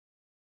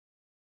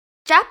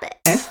Strap it.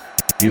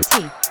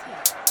 F-U-T.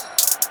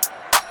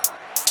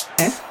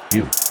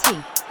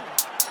 F-U-T.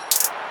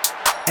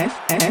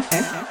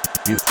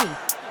 F-F-F-U-T.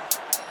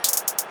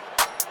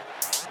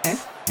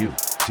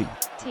 F-U-T.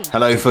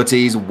 Hello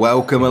footies,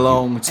 welcome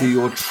along to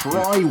your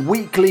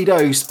tri-weekly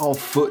dose of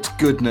foot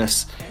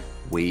goodness.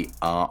 We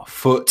are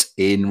Foot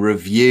in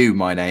Review.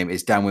 My name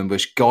is Dan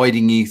Wimbush,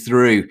 guiding you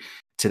through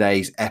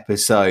today's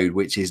episode,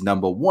 which is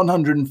number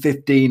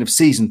 115 of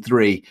season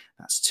 3.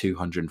 That's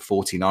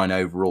 249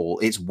 overall.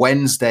 It's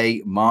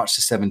Wednesday, March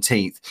the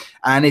 17th.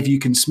 And if you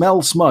can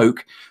smell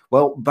smoke,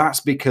 well, that's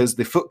because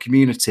the foot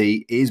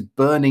community is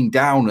burning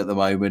down at the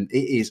moment.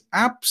 It is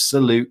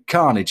absolute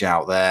carnage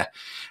out there.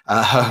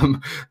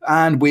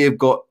 And we have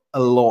got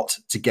a lot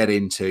to get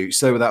into.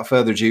 So without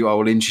further ado, I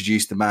will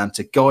introduce the man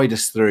to guide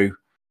us through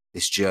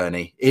this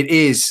journey. It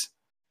is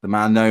the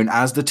man known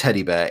as the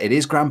Teddy Bear. It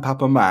is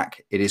Grandpapa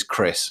Mac. It is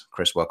Chris.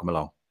 Chris, welcome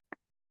along.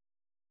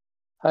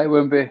 Hi,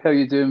 Wimby. How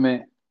you doing,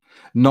 mate?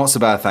 Not so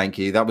bad, thank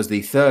you. That was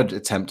the third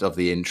attempt of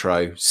the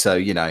intro. So,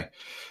 you know,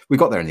 we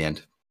got there in the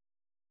end.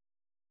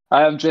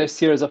 I am dressed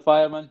here as a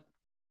fireman.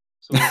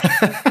 So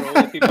for all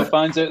the people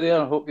fans out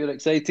there, I hope you're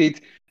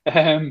excited.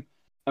 And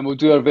we'll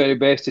do our very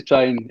best to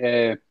try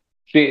and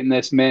straighten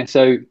this mess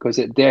out, because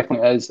it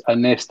definitely is a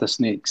nest of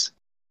snakes.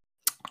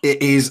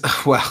 It is,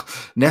 well,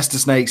 nest of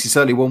snakes is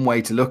certainly one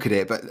way to look at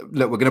it. But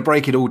look, we're going to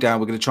break it all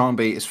down. We're going to try and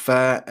be as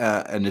fair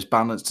and as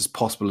balanced as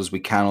possible as we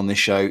can on this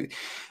show.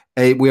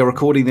 We are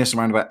recording this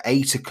around about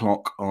 8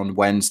 o'clock on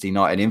Wednesday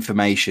night, and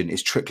information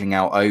is trickling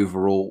out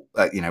overall,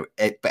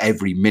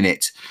 every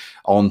minute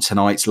on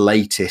tonight's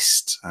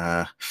latest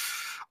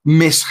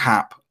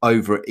mishap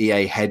over at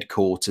EA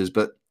headquarters.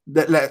 But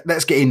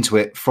let's get into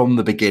it from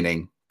the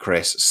beginning,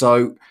 Chris.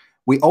 So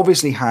we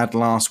obviously had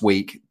last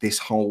week this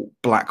whole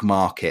black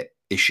market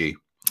issue,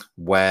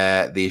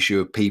 where the issue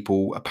of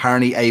people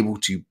apparently able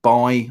to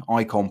buy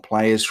Icon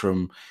players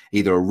from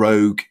either a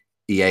rogue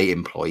EA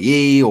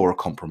employee or a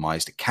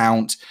compromised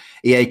account.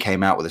 EA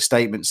came out with a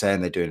statement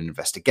saying they're doing an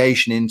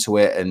investigation into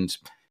it, and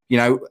you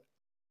know,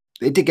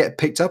 it did get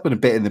picked up in a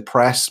bit in the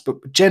press, but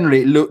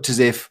generally it looked as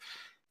if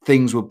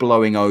things were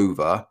blowing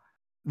over.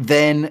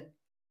 Then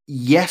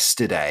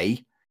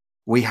yesterday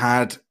we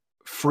had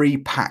Free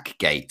Pack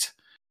Gate,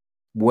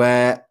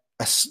 where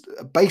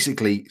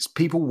basically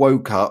people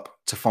woke up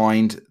to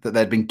find that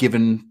they'd been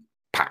given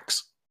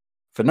packs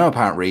for no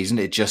apparent reason.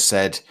 It just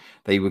said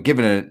they were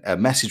given a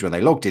message when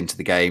they logged into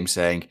the game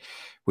saying,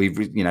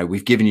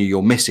 we've given you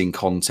your missing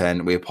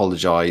content. We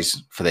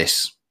apologize for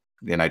this,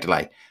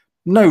 delay.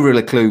 No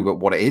real clue about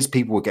what it is.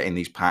 People were getting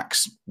these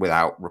packs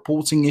without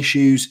reporting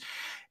issues.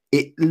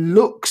 It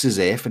looks as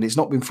if, and it's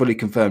not been fully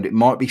confirmed, it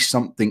might be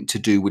something to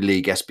do with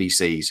League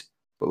SBCs,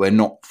 but we're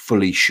not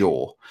fully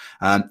sure.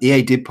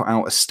 EA did put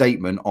out a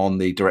statement on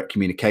the direct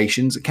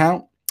communications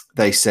account.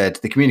 They said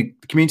the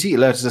community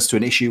alerted us to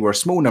an issue where a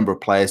small number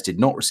of players did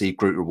not receive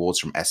group rewards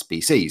from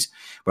SBCs.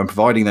 When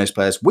providing those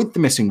players with the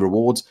missing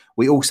rewards,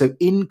 we also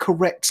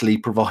incorrectly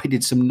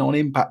provided some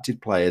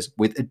non-impacted players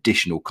with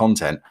additional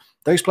content.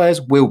 Those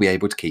players will be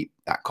able to keep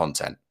that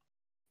content.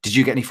 Did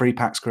you get any free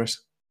packs,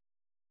 Chris?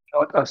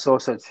 Not a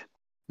sausage.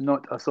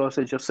 Not a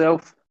sausage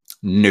yourself?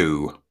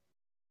 No.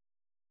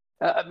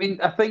 I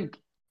think,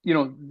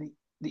 the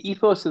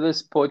ethos of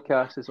this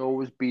podcast has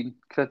always been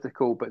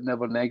critical but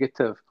never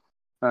negative.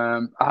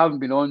 I haven't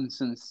been on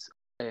since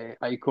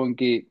Icon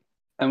Gate.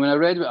 And when I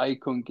read about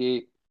Icon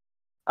Gate,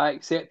 I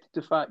accepted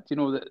the fact, that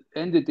at the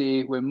end of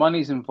the day, when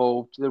money's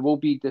involved, there will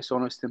be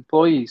dishonest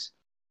employees.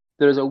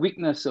 There is a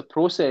weakness of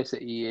process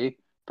at EA,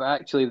 but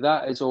actually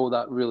that is all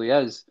that really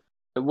is.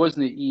 It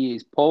wasn't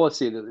EA's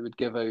policy that they would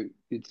give out,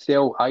 they'd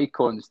sell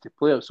icons to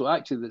players. So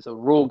actually there's a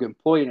rogue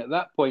employee. And at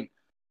that point,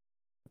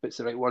 if it's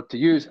the right word to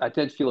use, I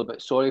did feel a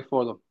bit sorry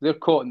for them. They're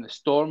caught in the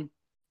storm.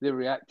 They're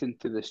reacting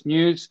to this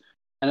news.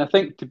 And I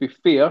think, to be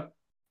fair,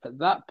 at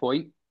that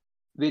point,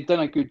 they'd done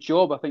a good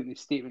job. I think the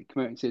statement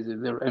came out and says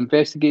that they're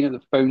investigating,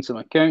 they've found some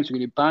accounts, they're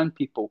going to ban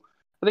people.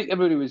 I think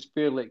everybody was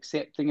fairly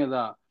accepting of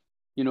that,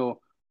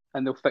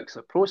 and they'll fix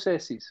their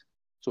processes.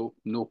 So,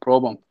 no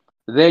problem.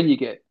 Then you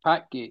get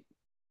Packgate.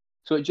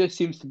 So it just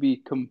seems to be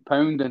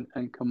compounding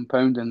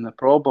the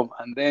problem.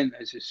 And then,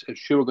 as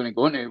sure we're going to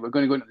go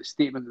into the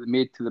statement that they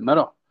made to the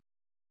Mirror,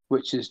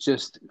 which is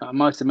just, I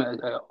must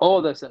admit,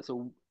 all this, that's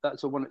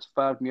the one that's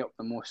fired me up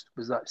the most,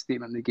 was that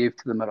statement they gave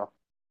to the Mirror.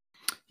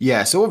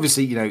 Yeah, so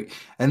obviously,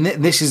 and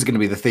this is going to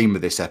be the theme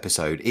of this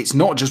episode. It's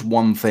not just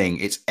one thing.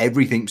 It's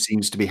everything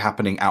seems to be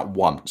happening at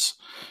once.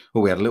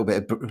 Well, we had a little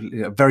bit of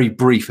a very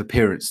brief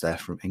appearance there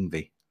from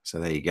Ingvi. So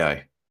there you go.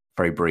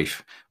 Very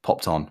brief.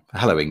 Popped on.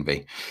 Hello,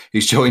 Ingvi,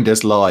 who's joined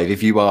us live.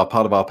 If you are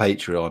part of our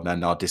Patreon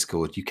and our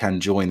Discord, you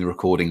can join the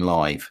recording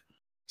live.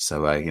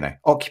 So,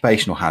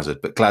 occupational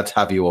hazard, but glad to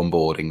have you on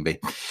board, Ingvi.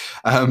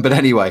 But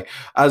anyway,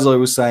 as I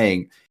was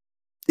saying,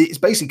 it's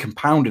basically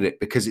compounded it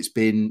because it's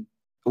been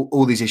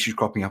all these issues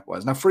cropping up.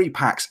 Now, free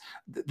packs,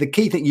 the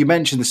key thing, you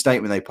mentioned the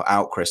statement they put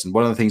out, Chris, and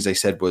one of the things they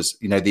said was,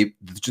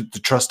 the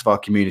trust of our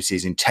community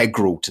is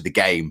integral to the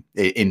game,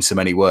 in so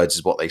many words,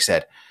 is what they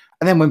said.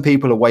 And then when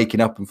people are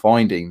waking up and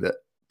finding that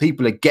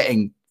people are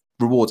getting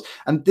rewards.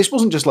 And this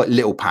wasn't just like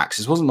little packs.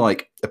 This wasn't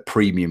like a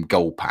premium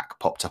gold pack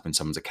popped up in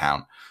someone's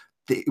account.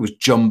 It was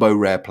jumbo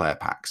rare player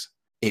packs.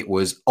 It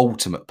was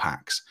ultimate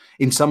packs.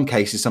 In some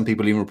cases, some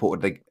people even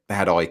reported they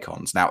had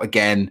icons. Now,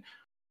 again,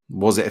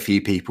 was it a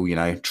few people,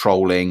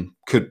 trolling?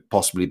 Could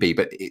possibly be.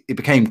 But it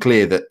became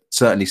clear that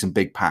certainly some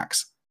big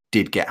packs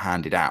did get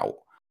handed out.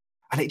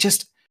 And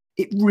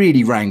it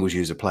really wrangles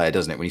you as a player,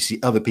 doesn't it? When you see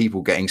other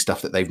people getting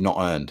stuff that they've not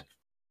earned.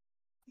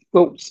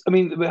 Well, I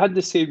mean, we had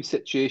the same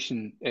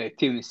situation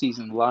team of the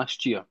season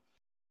last year,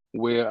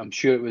 where I'm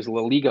sure it was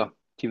La Liga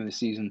team of the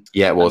season.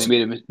 Yeah, it was.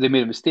 And they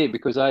made a mistake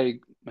because I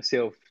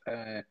myself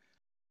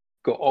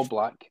got All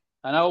Black,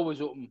 and I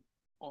always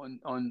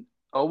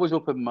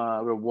open my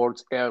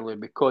rewards early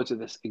because of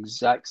this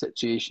exact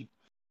situation.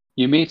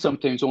 You may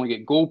sometimes only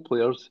get gold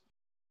players,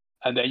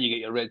 and then you get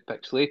your red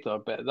picks later.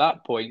 But at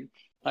that point,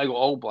 I got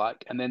All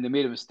Black, and then they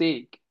made a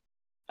mistake,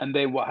 and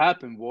then what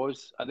happened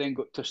was I then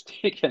got Ter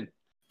Stegen.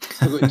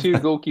 I got 2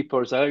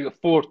 goalkeepers. I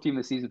got 4 team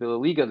of the season for La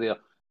Liga there.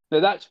 Now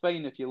that's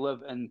fine if you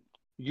live in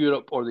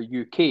Europe or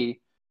the UK,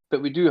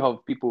 but we do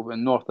have people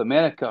in North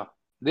America.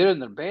 They're in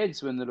their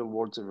beds when the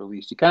rewards are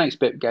released. You can't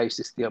expect guys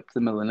to stay up to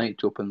the middle of the night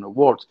to open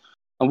rewards.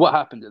 And what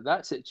happened in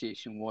that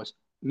situation was,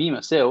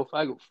 myself,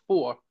 I got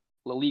 4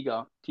 La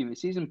Liga team of the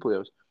season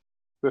players,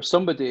 where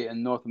somebody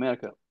in North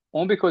America,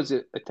 only because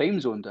of the time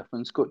zone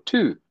difference, got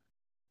 2.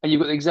 And you've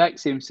got the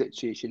exact same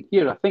situation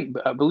here, I think,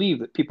 but I believe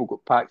that people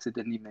got packs that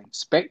didn't even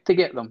expect to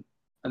get them,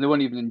 and they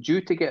weren't even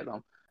due to get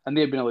them, and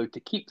they've been allowed to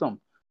keep them.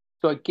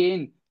 So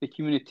again, the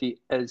community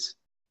is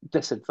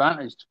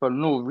disadvantaged for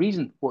no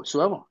reason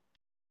whatsoever.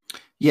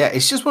 Yeah,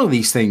 it's just one of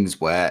these things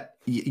where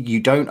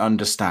you don't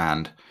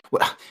understand.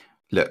 Well,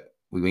 look,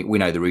 we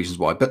know the reasons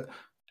why, but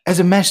as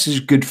a message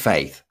of good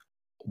faith,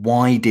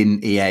 why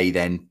didn't EA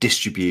then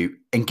distribute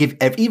and give,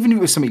 even if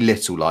it was something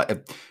little like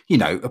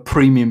a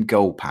premium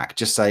gold pack,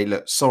 just say,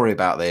 look, sorry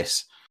about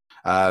this.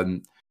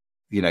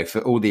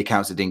 For all the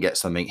accounts that didn't get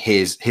something,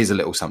 here's a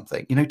little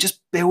something. Just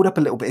build up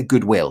a little bit of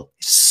goodwill.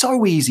 It's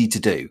so easy to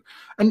do.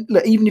 And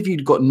look, even if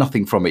you'd got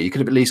nothing from it, you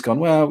could have at least gone,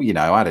 well,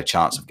 I had a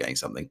chance of getting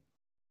something.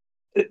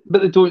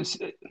 But they don't.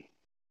 I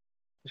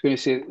was going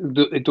to say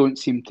they don't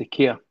seem to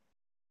care,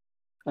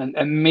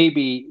 and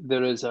maybe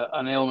there is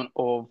an element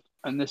of,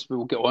 and this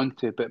we'll get on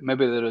to, but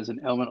maybe there is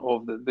an element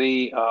of that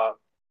they are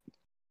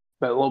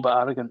a little bit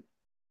arrogant,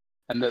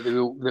 and that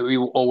we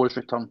will always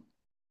return.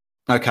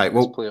 Okay,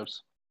 well,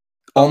 players.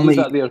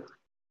 That there.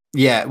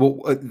 Yeah,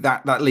 well,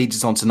 that leads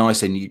us on to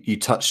nice, and you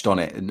touched on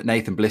it.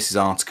 Nathan Bliss's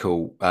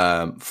article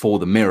for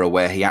the Mirror,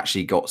 where he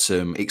actually got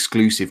some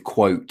exclusive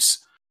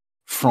quotes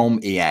from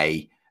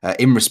EA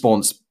in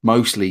response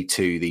mostly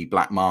to the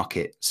black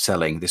market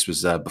selling. This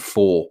was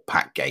before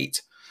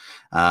Packgate,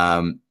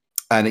 and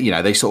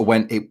they sort of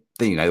went.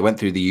 They went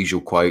through the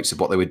usual quotes of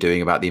what they were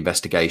doing about the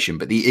investigation,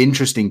 but the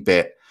interesting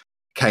bit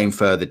came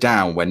further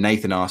down when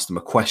Nathan asked them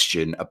a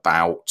question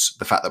about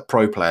the fact that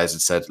pro players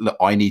had said, look,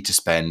 I need to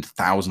spend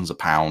thousands of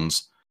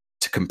pounds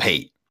to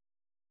compete.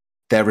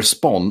 Their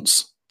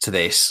response to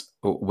this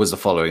was the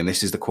following, and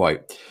this is the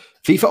quote.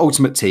 FIFA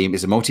Ultimate Team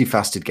is a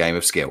multifaceted game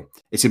of skill.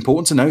 It's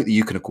important to note that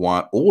you can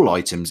acquire all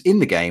items in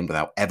the game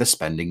without ever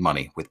spending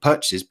money, with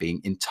purchases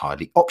being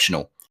entirely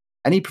optional.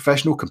 Any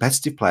professional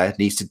competitive player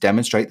needs to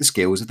demonstrate the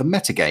skills of the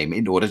metagame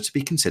in order to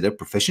be considered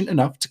proficient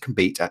enough to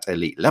compete at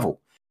elite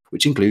level,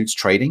 which includes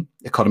trading,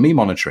 economy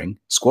monitoring,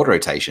 squad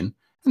rotation,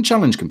 and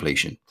challenge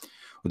completion.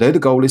 Although the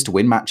goal is to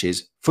win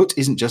matches, foot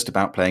isn't just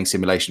about playing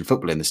simulation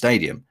football in the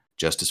stadium,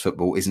 just as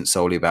football isn't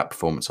solely about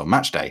performance on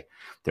match day.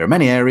 There are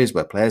many areas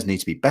where players need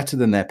to be better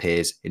than their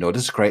peers in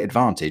order to create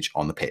advantage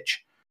on the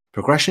pitch.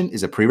 Progression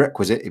is a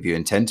prerequisite if you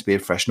intend to be a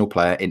professional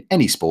player in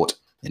any sport,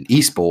 and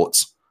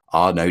esports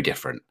are no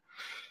different.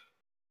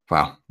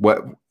 Wow,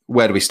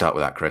 where do we start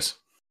with that, Chris?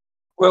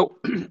 Well,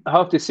 I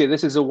have to say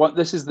this is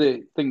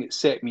the thing that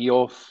set me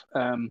off,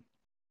 and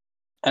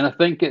I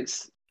think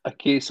it's a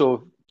case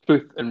of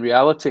truth and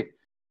reality.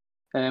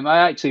 I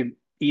actually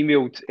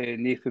emailed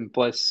Nathan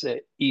Bliss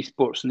at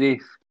Esports Nath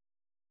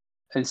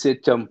and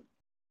said to him,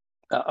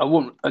 I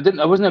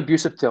wasn't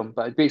abusive to him,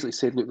 but I basically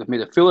said, look, they've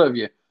made a fool out of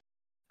you.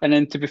 And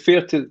then to be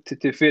fair to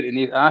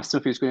Nathan, I asked him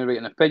if he was going to write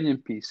an opinion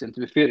piece, and to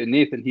be fair to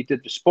Nathan, he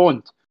did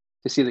respond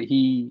to say that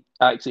he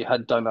actually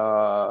had done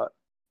a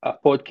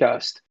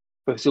podcast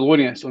with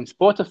Zelonius on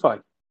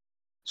Spotify.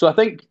 So I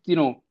think,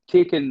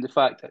 taking the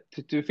fact that,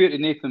 to be fair to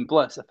Nathan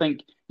Bliss, I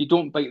think you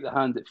don't bite the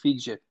hand that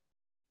feeds you.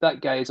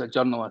 That guy is a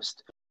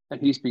journalist,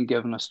 and he's been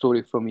given a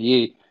story from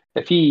EA.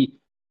 If he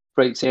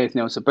writes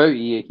anything else about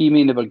EA, he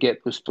may never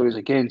get those stories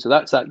again. So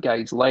that's that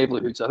guy's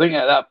livelihood. So I think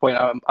at that point,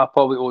 I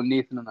probably owe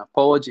Nathan an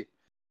apology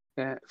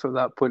from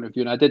that point of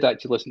view. And I did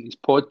actually listen to his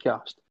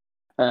podcast.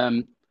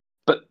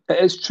 But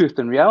it is truth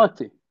and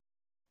reality.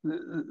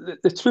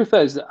 The truth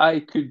is that I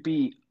could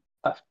be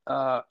a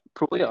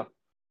pro player,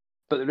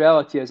 but the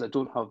reality is I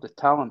don't have the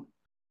talent.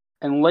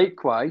 And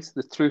likewise,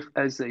 the truth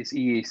is, as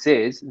EA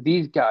says,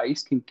 these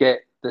guys can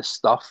get this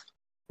stuff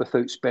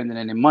without spending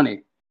any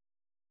money.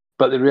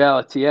 But the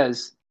reality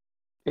is,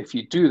 if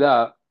you do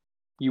that,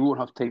 you won't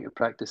have time to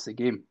practice the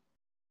game.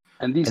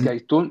 And these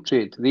guys don't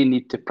trade. They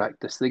need to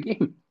practice the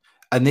game.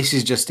 And this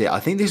is just it. I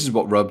think this is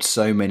what rubbed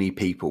so many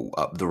people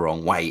up the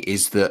wrong way,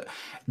 is that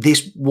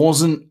this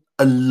wasn't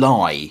a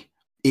lie.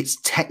 It's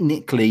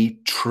technically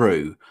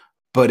true,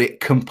 but it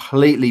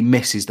completely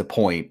misses the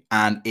point,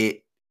 and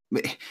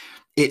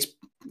it's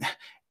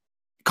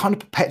kind of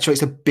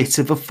perpetuates a bit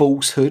of a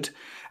falsehood.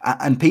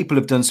 And people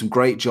have done some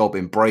great job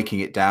in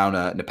breaking it down.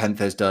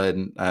 Nepenthe's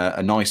done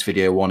a nice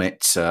video on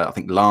it, I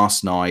think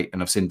last night,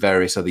 and I've seen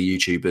various other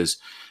YouTubers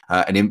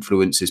and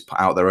influencers put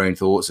out their own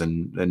thoughts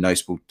and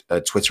notable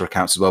Twitter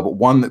accounts as well. But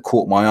one that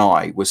caught my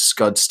eye was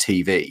Scuds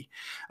TV,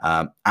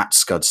 at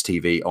Scuds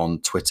TV on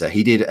Twitter.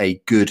 He did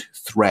a good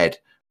thread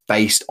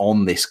based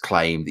on this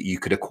claim that you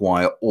could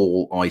acquire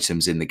all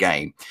items in the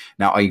game.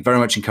 Now, I very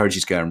much encourage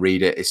you to go and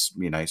read it. It's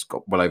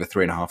got well over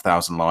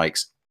 3,500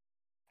 likes.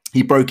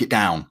 He broke it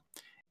down.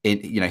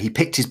 He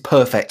picked his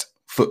perfect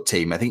foot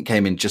team. I think it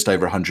came in just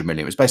over 100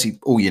 million. It was basically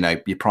all,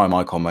 your prime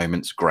icon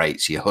moments,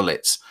 greats, your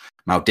Hullets,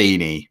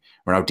 Maldini,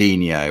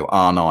 Ronaldinho,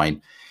 R9.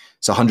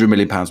 It's £100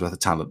 million worth of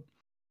talent.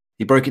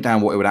 He broke it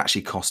down what it would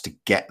actually cost to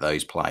get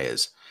those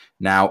players.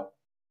 Now,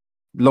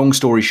 long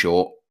story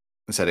short,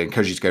 I said I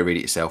encourage you to go read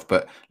it yourself,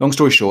 but long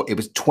story short, it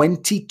was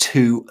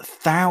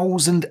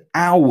 22,000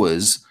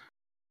 hours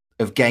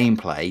of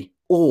gameplay,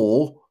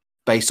 or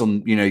based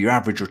on, your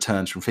average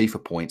returns from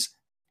FIFA points,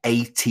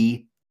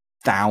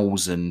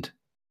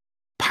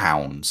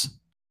 £80,000.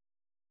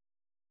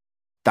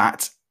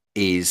 That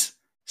is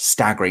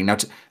staggering. Now,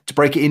 to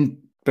break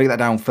that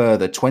down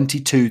further,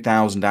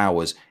 22,000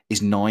 hours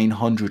is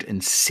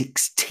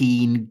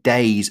 916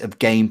 days of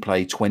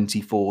gameplay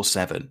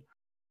 24/7.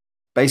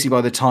 Basically,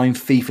 by the time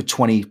FIFA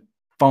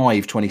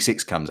 25,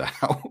 26 comes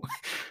out,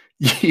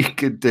 you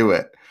could do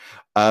it.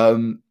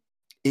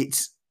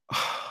 It's...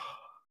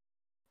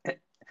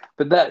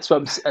 But that's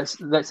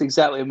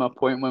exactly my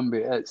point,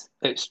 Wimby.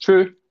 It's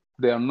true.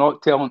 They are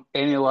not telling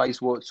any lies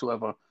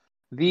whatsoever.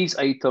 These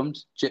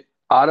items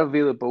are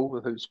available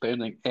without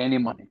spending any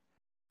money.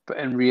 But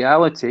in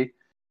reality,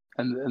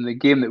 in the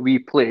game that we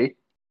play,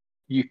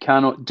 you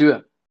cannot do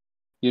it.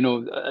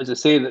 As I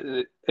say,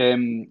 that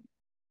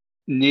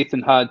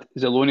Nathan had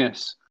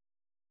Zelonius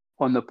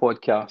on the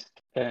podcast,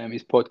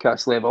 his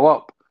podcast Level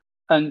Up.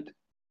 And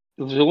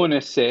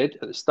Zelonius said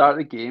at the start of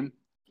the game,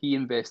 he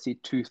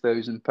invested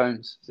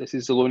 £2,000. This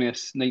is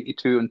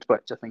Zelonius92 on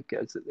Twitch, I think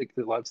it is,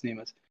 the lad's name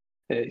is.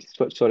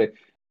 Twitch, sorry.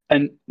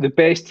 And the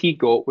best he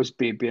got was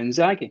Baby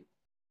Inzaghi.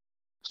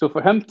 So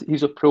for him,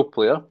 he's a pro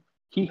player.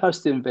 He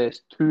has to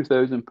invest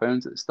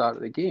 £2,000 at the start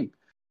of the game.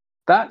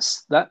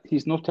 That's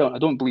he's not telling. I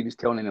don't believe he's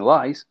telling any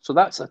lies. So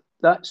that's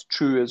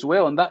true as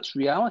well, and that's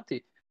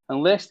reality.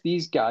 Unless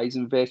these guys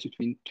invest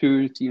between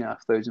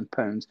 £2,000 and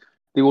 £3,500,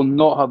 they will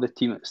not have the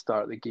team at the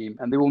start of the game,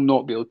 and they will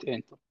not be able to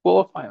enter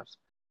qualifiers.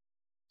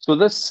 So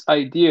this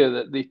idea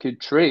that they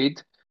could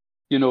trade,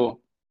 it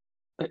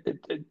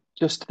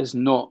just is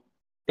not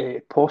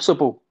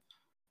possible.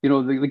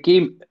 The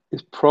game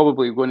is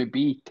probably going to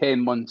be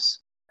 10 months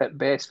at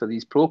best for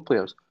these pro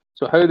players.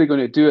 So how are they going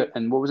to do it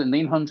in,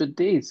 900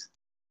 days?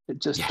 It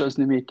just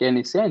doesn't make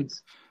any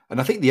sense. And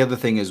I think the other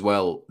thing as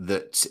well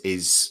that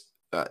is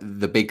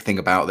the big thing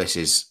about this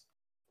is,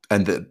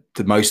 and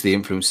the most of the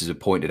influencers have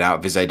pointed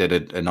out, Vizay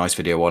did a nice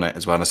video on it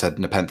as well, and I said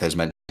Nepenthes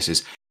meant this,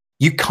 is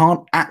you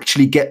can't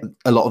actually get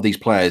a lot of these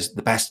players,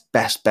 the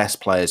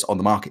best players on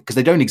the market, because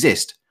they don't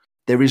exist.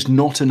 There is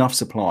not enough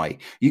supply.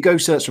 You go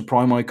search for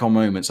Prime Icon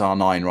Moments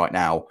R9 right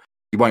now,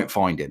 you won't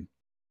find him.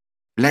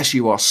 Unless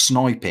you are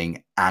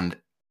sniping and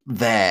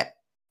there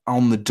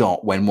on the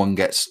dot when one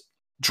gets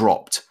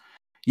dropped,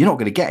 you're not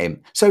going to get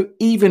him. So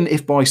even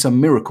if by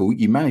some miracle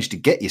you manage to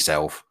get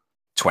yourself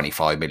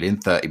 25 million,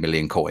 30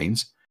 million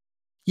coins,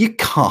 you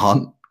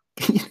can't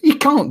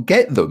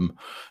get them.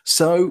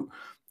 So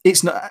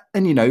it's not,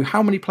 and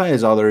how many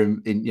players are there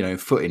in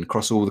footing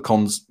across all the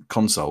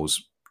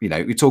consoles?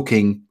 You're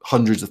talking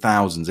hundreds of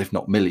thousands, if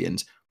not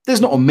millions.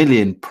 There's not a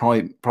million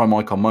Prime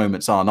Icon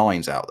Moments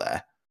R9s out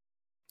there.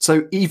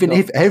 So even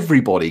if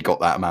everybody got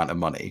that amount of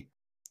money,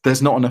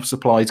 there's not enough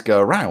supply to go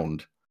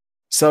around.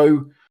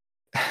 So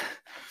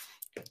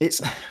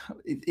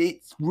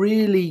it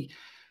really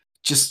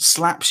just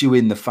slaps you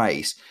in the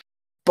face.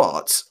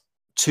 But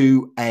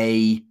to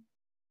a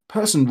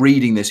person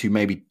reading this who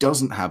maybe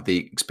doesn't have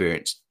the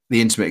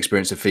intimate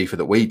experience of FIFA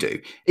that we do,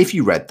 if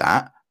you read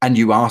that and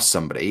you asked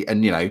somebody,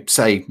 and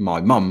say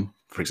my mum,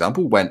 for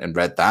example, went and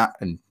read that,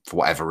 and for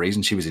whatever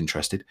reason she was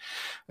interested,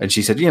 and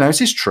she said, is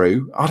this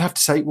true? I'd have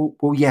to say,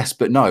 well, yes,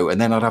 but no, and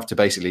then I'd have to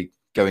basically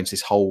go into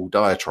this whole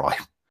diatribe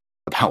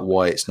about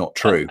why it's not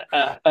true.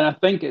 And I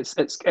think it's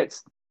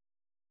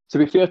to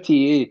be fair to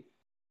EA,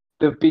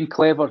 they've been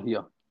clever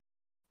here.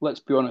 Let's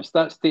be honest,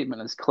 that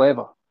statement is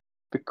clever,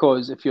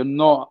 because if you're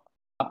not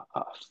a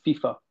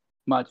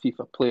mad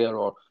FIFA player,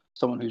 or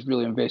someone who's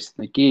really invested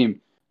in the game,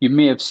 you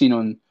may have seen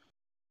on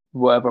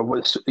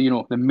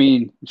the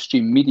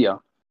mainstream media,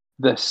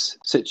 this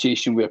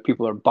situation where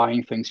people are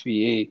buying things for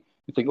EA.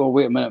 You think, oh,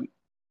 wait a minute,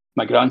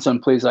 my grandson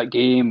plays that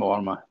game,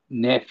 or my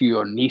nephew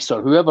or niece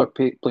or whoever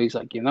plays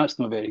that game. That's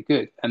not very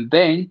good. And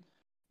then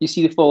You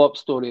see the follow-up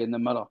story in the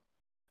Mirror,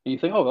 and you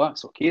think, oh, well,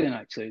 that's okay then,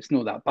 actually. It's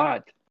not that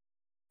bad. Do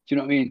you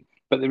know what I mean?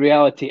 But the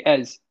reality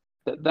is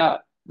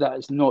that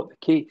is not the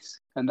case.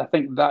 And I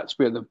think that's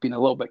where they've been a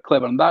little bit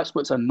clever. And that's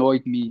what's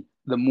annoyed me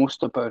the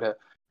most about it.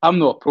 I'm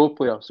not a pro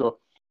player, so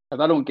if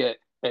I don't get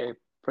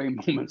prime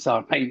moments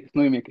are right, it's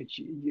not going to make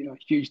a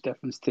huge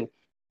difference to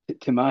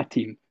my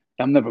team.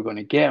 I'm never going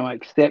to get them. I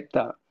accept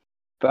that.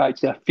 But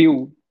actually, I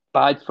feel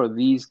bad for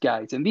these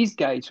guys. And these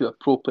guys who are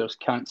pro players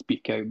can't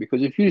speak out,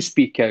 because if you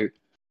speak out,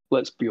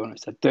 let's be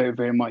honest, I doubt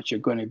very much you're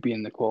going to be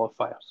in the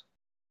qualifiers.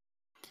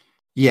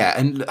 Yeah,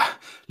 and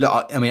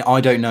look, I mean, I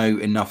don't know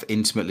enough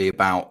intimately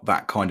about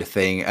that kind of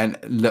thing. And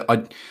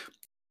look,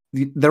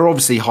 there are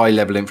obviously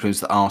high-level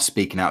influencers that are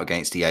speaking out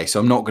against EA. So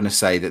I'm not going to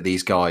say that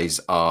these guys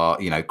are,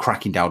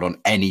 cracking down on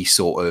any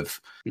sort of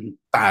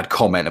bad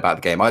comment about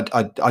the game. I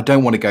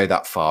don't want to go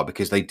that far,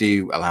 because they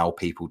do allow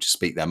people to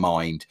speak their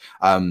mind,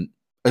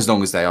 as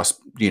long as they are,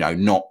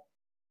 not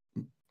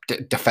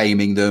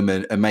defaming them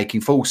and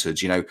making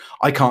falsehoods.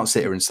 I can't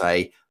sit here and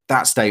say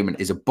that statement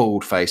is a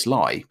bald-faced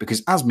lie,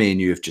 because as me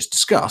and you have just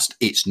discussed,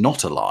 it's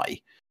not a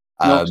lie.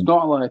 No, it's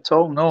not a lie at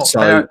all. No.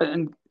 So,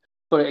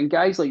 and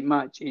guys like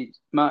Matt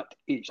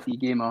HD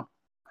Gamer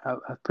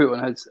have put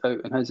on his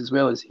as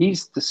well, as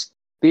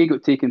they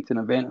got taken to an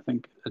event. I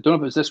don't know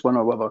if it was this one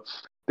or whatever,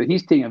 but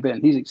he's taking an event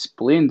and he's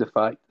explained the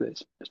fact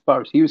that, as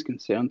far as he was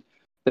concerned,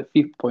 that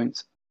FIFA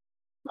points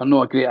are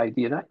not a great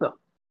idea either.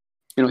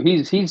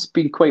 He's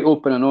been quite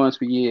open and honest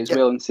with EA as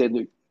well, and said,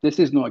 look, this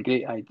is not a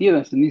great idea.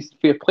 And he's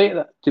fair play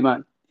to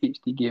Matt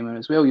HD Gamer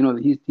as well.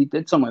 That he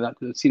did something like that,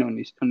 because I've seen on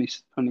his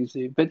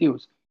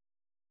videos.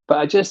 But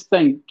I just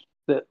think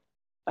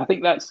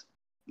that's,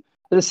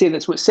 as I say,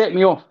 that's what set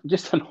me off. It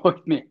just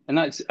annoyed me, and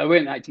I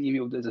went and actually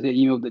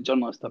emailed the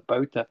journalist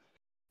about it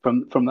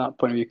from that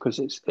point of view, because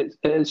it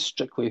is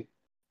strictly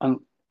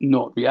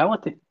not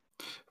reality.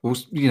 Well,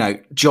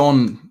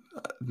 John,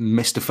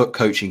 Mr. Foot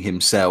Coaching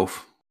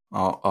himself,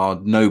 our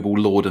noble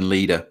lord and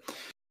leader,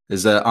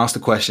 has asked a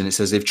question. It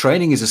says, if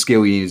training is a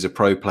skill you need as a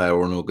pro player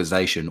or an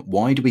organisation,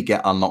 why do we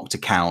get unlocked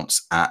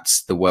accounts at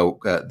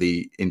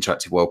the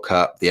Interactive World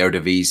Cup, the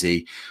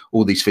Eredivisie,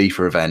 all these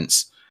FIFA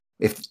events?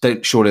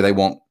 Surely they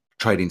want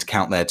trading to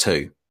count there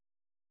too.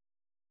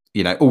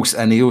 Also,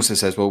 and he also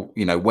says, well,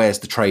 where's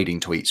the trading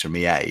tweets from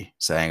EA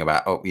saying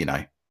about,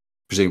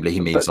 presumably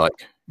he means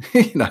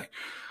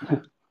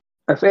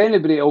If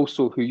anybody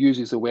also who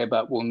uses the web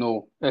app will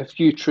know, if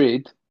you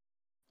trade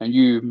and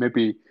you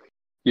maybe,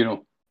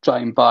 try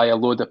and buy a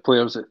load of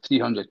players at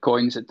 300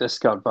 coins at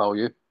discard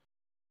value,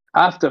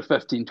 after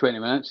 15, 20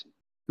 minutes,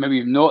 maybe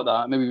even not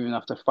that, maybe even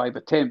after 5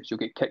 attempts, you'll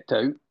get kicked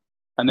out.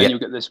 And then you'll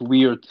get this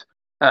weird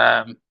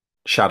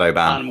shadow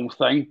ban animal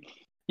thing.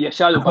 Yeah,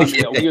 shadow ban,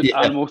 a weird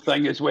animal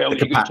thing as well, that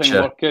you can try and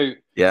work out.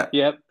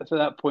 Yeah, from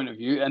that point of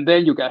view. And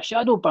then you'll get a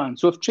shadow ban.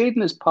 So if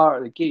trading is part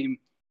of the game,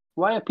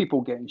 why are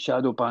people getting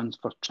shadow bans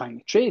for trying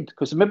to trade?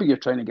 Because maybe you're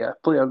trying to get a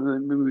player,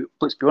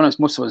 let's be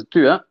honest, most of us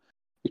do it.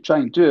 You try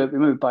and do it, we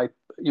maybe buy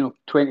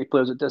 20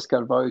 players at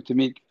discard value to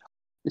make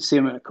the same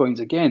amount of coins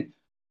again.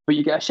 But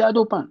you get a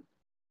shadow ban.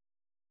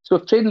 So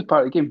if trading is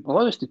part of the game,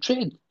 allow us to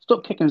trade.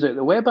 Stop kicking us out of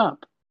the web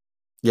app.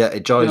 Yeah,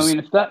 it drives.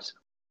 If that's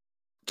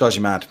drives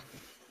you mad.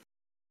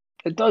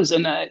 It does,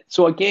 and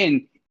so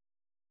again,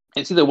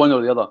 it's either one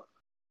or the other.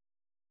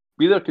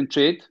 We either can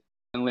trade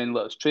and then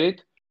let us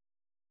trade,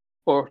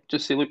 or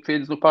just say, look,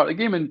 trade is no part of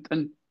the game,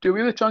 and do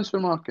away with the transfer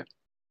market.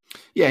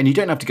 Yeah, and you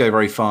don't have to go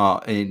very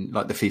far in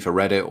like the FIFA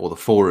Reddit or the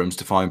forums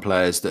to find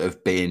players that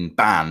have been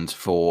banned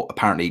for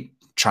apparently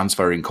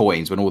transferring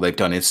coins when all they've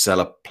done is sell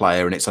a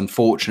player, and it's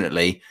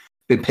unfortunately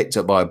been picked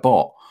up by a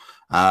bot.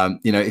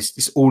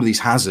 It's all of these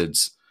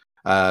hazards.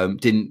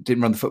 Didn't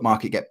run the foot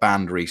market get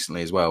banned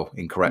recently as well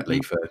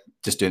incorrectly for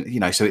just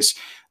doing, so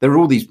there are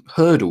all these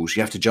hurdles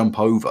you have to jump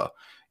over,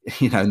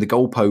 and the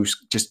goalposts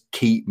just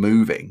keep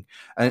moving.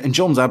 And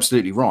John's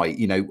absolutely right.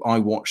 I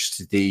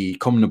watched the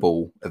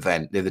CONMEBOL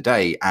event the other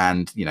day,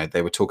 and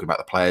they were talking about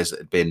the players that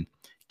had been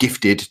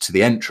gifted to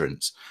the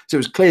entrance. So it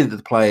was clear that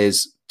the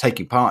players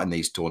taking part in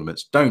these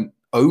tournaments don't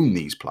own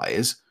these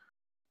players,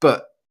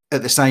 but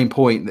at the same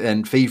point,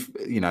 then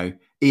FIFA,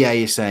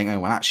 EA is saying, oh,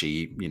 well,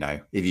 actually,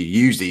 if you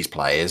use these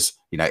players,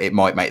 it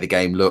might make the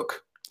game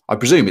look, I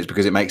presume it's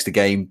because it makes the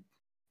game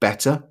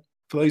better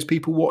for those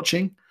people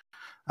watching,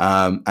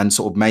 and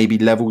sort of maybe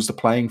levels the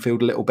playing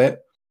field a little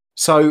bit.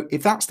 So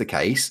if that's the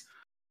case,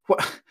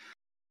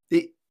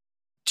 do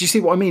you see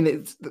what I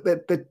mean?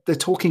 They're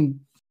talking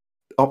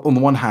on the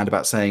one hand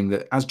about saying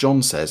that, as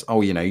John says,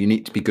 oh, you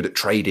need to be good at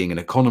trading and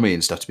economy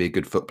and stuff to be a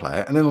good foot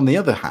player. And then on the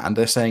other hand,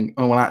 they're saying,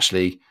 oh, well,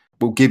 actually,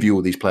 we'll give you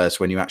all these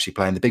players when you actually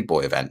play in the big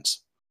boy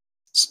events.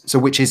 So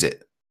which is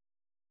it?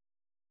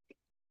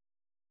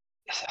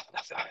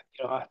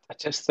 I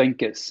just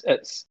think it's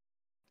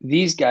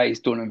these guys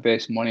don't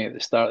invest money at the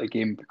start of the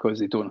game because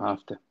they don't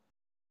have to.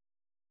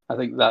 I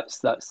think that's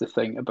the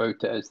thing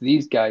about it, is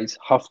these guys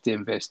have to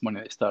invest money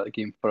at the start of the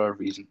game for a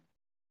reason.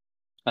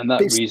 And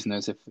that reason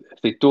is if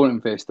they don't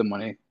invest the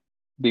money,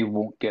 they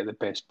won't get the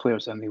best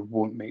players and they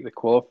won't make the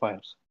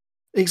qualifiers.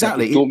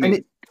 Exactly.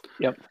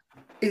 Yep.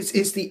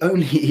 It's the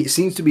only. It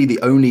seems to be the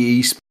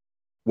only esport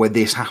where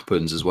this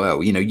happens as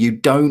well. You know, you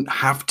don't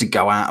have to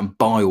go out and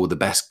buy all the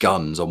best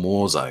guns on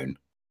Warzone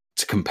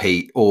to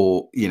compete,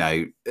 or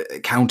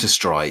Counter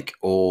Strike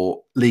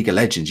or League of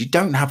Legends. You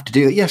don't have to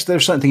do that. Yes, there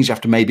are certain things you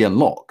have to maybe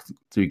unlock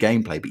through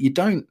gameplay, but you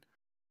don't.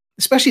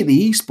 Especially at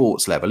the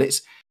esports level,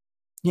 it's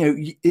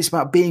it's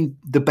about being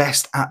the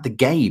best at the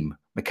game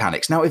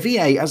mechanics. Now, if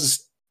EA,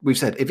 as we've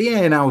said, if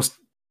EA now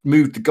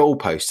moved the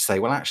goalpost to say,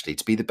 well, actually,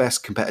 to be the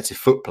best competitive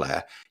foot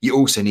player, you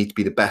also need to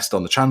be the best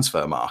on the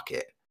transfer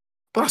market.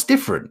 But that's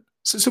different.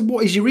 So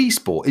what is your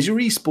esport? Is your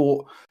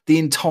esport the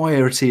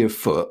entirety of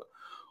foot,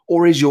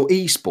 or is your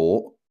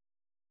esport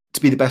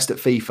to be the best at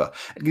FIFA?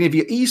 And if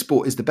your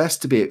esport is the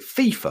best to be at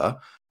FIFA,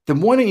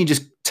 then why don't you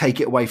just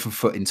take it away from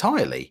foot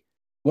entirely?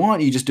 Why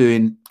aren't you just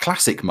doing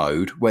classic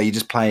mode where you're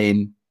just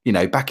playing,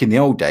 back in the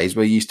old days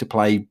where you used to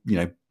play,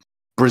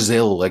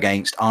 Brazil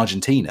against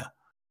Argentina?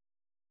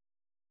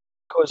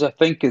 Because I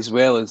think as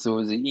well as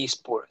though the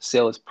esport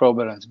itself is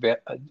probably an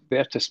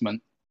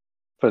advertisement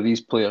for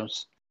these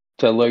players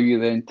to allow you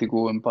then to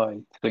go and buy.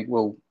 To think,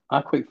 well,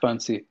 I quite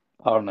fancy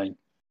R9.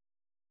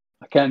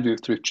 I can't do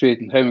it through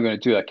trading. How am I going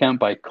to do it? I can't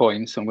buy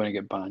coins, so I'm going to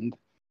get banned.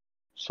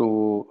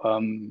 So,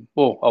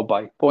 I'll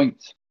buy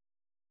points.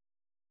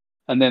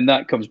 And then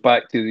that comes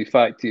back to the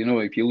fact,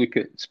 if you look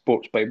at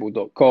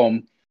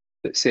sportsbible.com,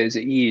 that says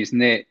that EA's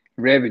net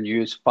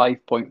revenue is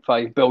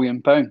 £5.5 billion.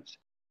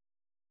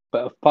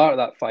 But if part of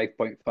that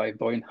 5.5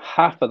 billion,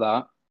 half of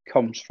that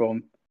comes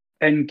from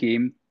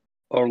in-game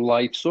or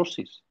live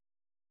sources.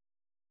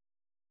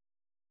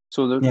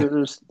 So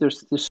there's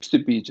to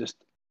be just,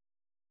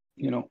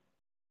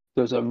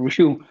 there's a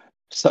real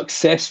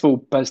successful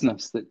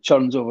business that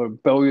churns over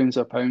billions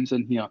of pounds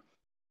in here.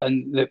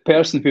 And the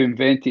person who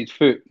invented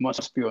foot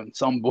must be on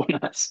some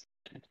bonus.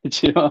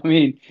 Do you know what I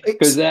mean?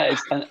 Because that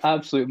is an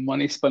absolute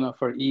money spinner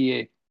for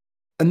EA.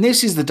 And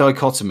this is the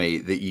dichotomy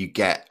that you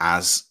get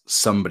as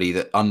somebody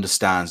that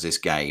understands this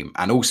game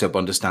and also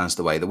understands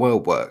the way the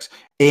world works.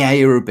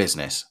 EA are a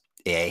business.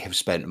 EA have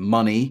spent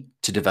money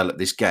to develop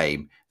this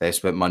game. They've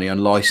spent money on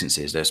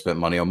licenses. They've spent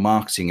money on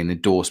marketing and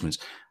endorsements.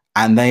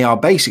 And they are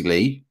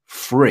basically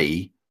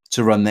free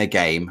to run their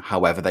game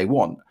however they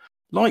want.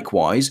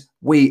 Likewise,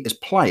 we as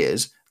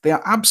players, they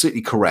are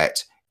absolutely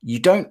correct. You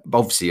don't,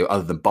 obviously,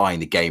 other than buying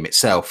the game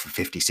itself for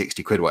 50,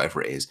 60 quid,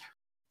 whatever it is,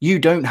 you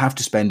don't have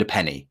to spend a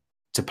penny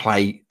to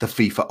play the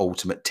FIFA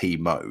Ultimate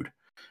Team mode.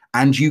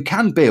 And you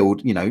can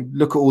build,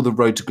 look at all the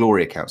Road to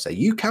Glory accounts there.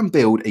 You can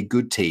build a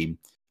good team,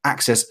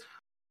 access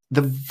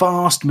the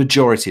vast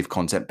majority of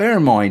content. Bear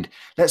in mind,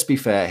 let's be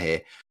fair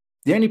here.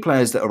 The only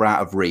players that are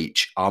out of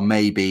reach are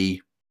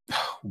maybe,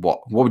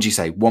 what would you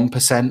say,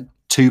 1%,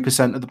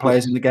 2% of the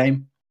players in the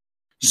game?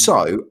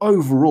 So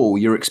overall,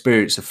 your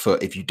experience of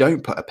foot, if you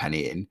don't put a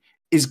penny in,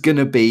 is going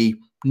to be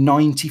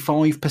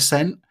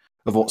 95%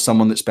 of what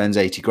someone that spends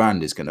 80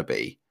 grand is going to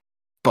be.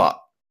 But,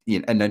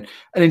 and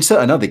in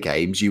certain other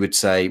games, you would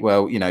say,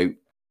 well,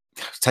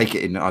 take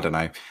it in, I don't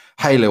know,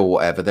 Halo or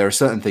whatever. There are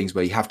certain things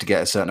where you have to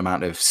get a certain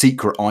amount of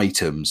secret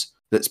items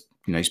that's,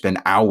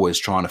 spend hours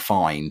trying to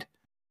find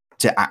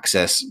to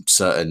access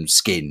certain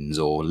skins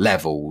or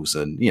levels.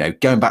 And,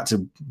 going back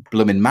to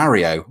blooming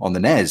Mario on the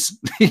NES,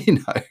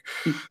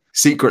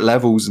 secret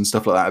levels and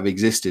stuff like that have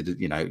existed,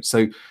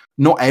 so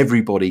not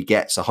everybody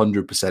gets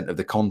 100% of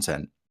the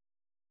content.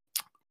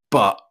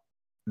 But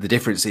the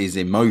difference is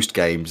in most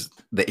games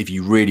that if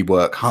you really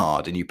work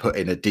hard and you put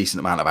in a decent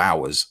amount of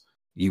hours,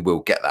 you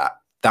will get that.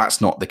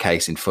 That's not the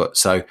case in foot.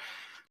 So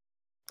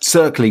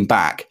circling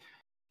back,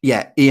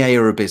 EA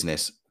are a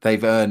business.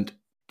 They've earned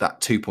that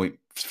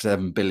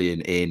 2.7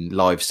 billion in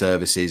live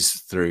services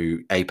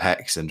through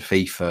Apex and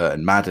FIFA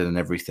and Madden and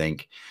everything.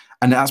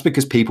 And that's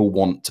because people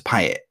want to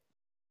pay it.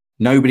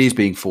 Nobody is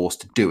being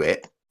forced to do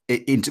it.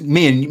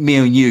 Me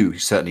and you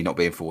certainly not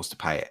being forced to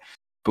pay it.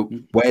 But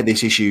where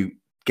this issue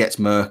gets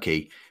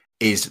murky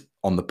is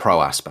on the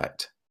pro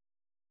aspect.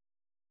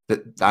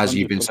 That, as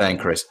you've been saying,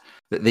 Chris,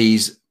 that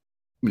these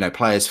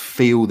players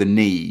feel the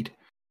need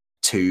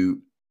to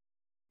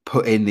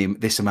put in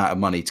this amount of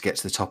money to get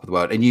to the top of the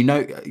world.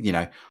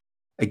 And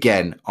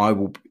again, I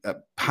will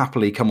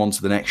happily come on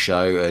to the next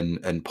show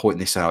and point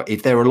this out.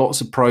 If there are lots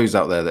of pros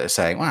out there that are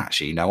saying, well,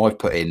 actually, I've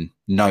put in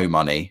no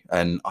money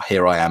and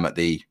here I am at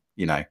the,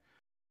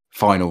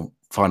 final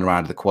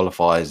round of the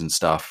qualifiers and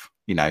stuff,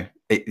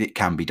 it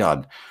can be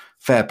done.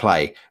 Fair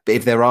play. But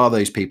if there are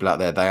those people out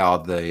there, they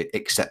are the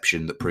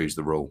exception that proves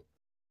the rule.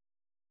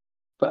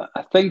 But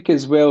I think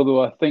as well,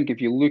 though,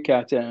 if you look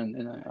at it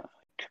and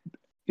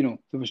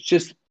there was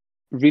just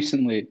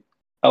recently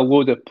a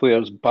load of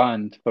players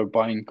banned for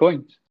buying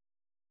coins.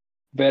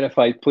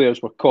 Verified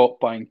players were caught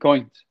buying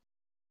coins.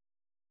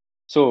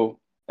 So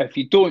if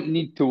you don't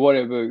need to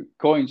worry about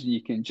coins and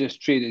you can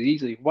just trade it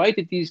easily, why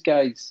did these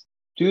guys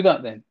do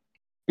that then?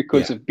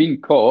 Because they've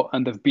been caught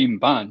and they've been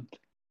banned.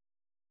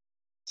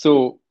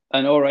 So,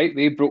 and all right,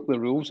 they broke the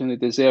rules and they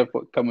deserve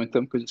what coming to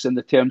them because it's in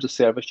the terms of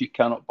service you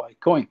cannot buy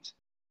coins.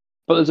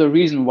 But there's a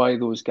reason why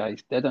those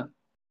guys didn't.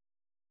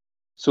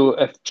 So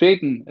if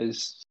trading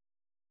is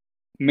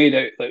made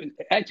out like,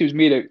 it actually was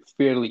made out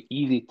fairly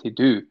easy to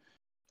do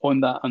on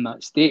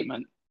that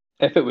statement.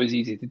 If it was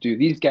easy to do,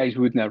 these guys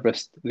wouldn't have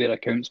risked their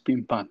accounts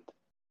being banned,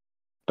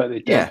 but they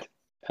did, Yeah.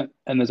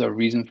 and there's a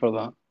reason for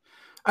that.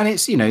 And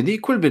it's, the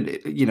equivalent,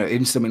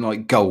 in something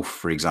like golf,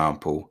 for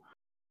example.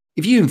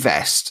 If you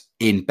invest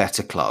in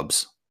better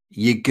clubs,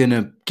 you're going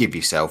to give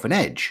yourself an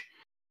edge.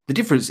 The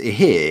difference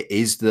here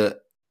is that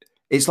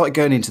it's like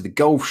going into the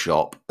golf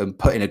shop and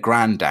putting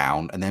 $1,000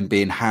 down and then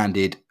being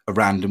handed a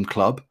random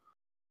club.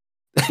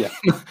 Yeah.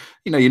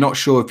 You're not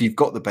sure if you've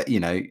got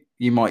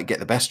you might get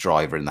the best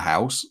driver in the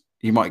house.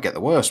 You might get the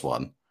worst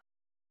one.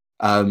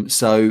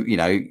 So,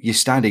 you're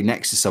standing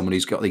next to someone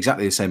who's got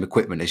exactly the same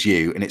equipment as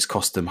you, and it's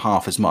cost them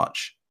half as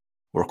much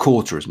or a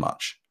quarter as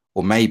much,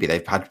 or maybe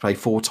they've had to pay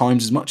 4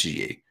 times as much as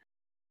you.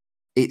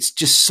 It's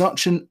just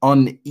such an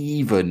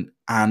uneven,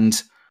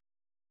 and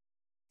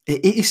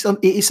it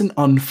is an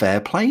unfair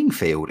playing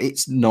field.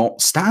 It's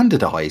not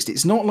standardized.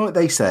 It's not like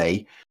they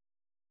say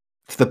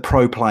the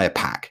pro player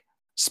pack.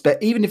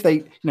 Even if they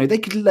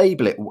could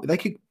label it, they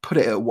could put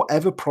it at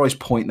whatever price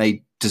point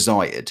they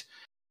desired,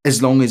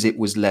 as long as it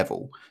was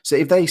level. So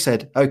if they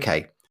said,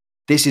 okay,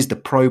 this is the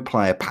pro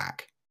player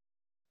pack,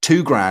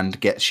 $2,000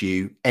 gets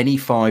you any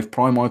 5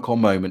 Prime Icon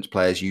Moments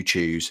players you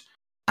choose,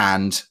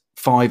 and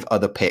 5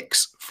 other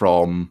picks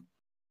from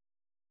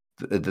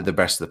the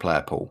rest of the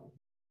player pool.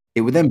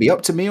 It would then be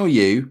up to me or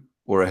you,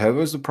 or whoever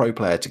was the pro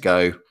player, to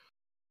go,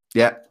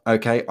 yeah,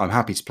 okay, I'm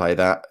happy to play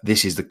that.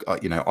 This is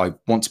I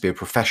want to be a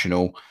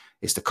professional.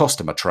 It's the cost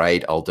of my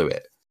trade. I'll do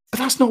it. But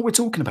that's not what we're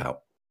talking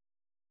about.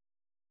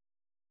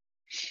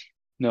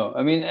 No,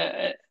 I mean,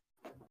 and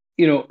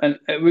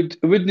it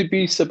wouldn't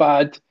be so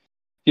bad,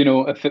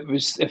 if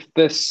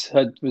this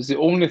was the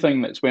only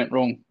thing that's went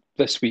wrong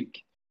this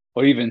week,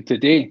 or even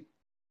today,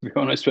 to be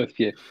honest with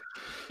you.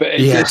 But it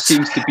just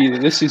seems to be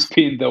that this has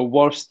been the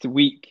worst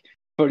week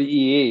for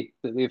EA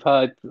that they've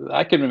had.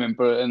 I can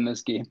remember in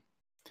this game.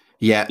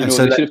 Yeah, and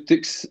so they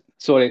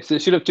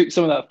should have took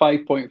some of that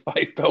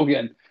 5.5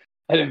 billion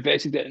and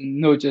invested it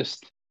in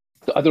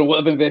I don't know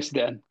what they've invested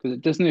it in, because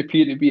it doesn't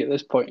appear to be at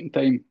this point in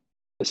time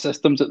the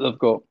systems that they've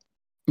got.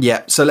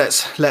 Yeah, so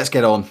let's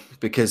get on,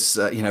 because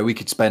we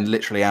could spend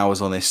literally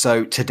hours on this.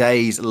 So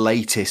today's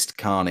latest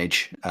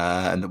carnage,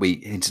 and that we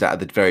hinted at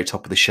the very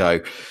top of the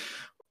show,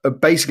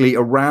 basically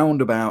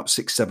around about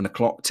 6-7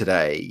 o'clock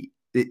today,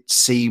 it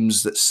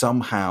seems that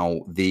somehow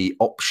the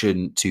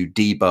option to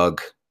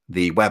debug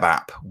the web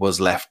app was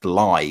left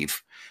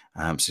live.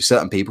 So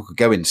certain people could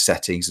go into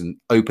settings and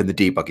open the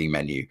debugging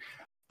menu.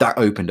 That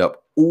opened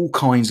up all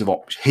kinds of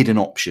hidden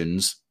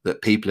options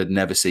that people had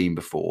never seen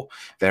before.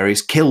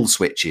 Various kill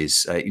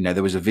switches.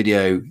 There was a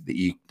video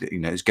that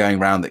is going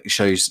around that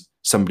shows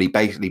somebody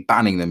basically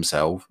banning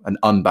themselves and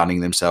unbanning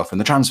themselves from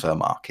the transfer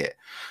market.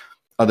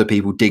 Other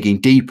people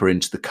digging deeper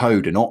into the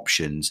code and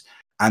options.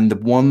 And the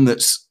one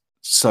that's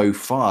so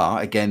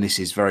far, again, this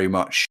is very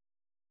much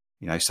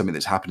something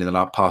that's happened in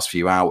the past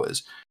few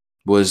hours,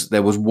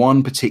 there was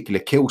one particular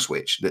kill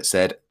switch that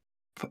said,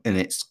 and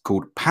it's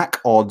called pack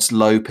odds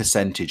low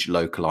percentage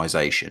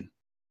localization.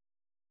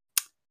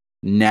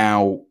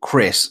 Now,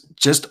 Chris,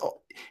 just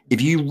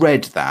if you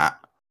read that,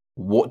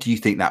 what do you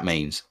think that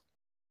means?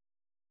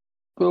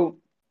 Well,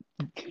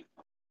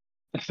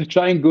 if I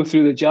try and go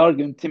through the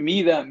jargon, to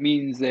me that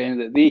means then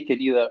that they could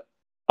either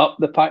up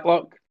the pack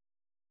lock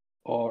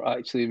or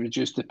actually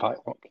reduce the pack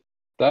lock.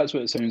 That's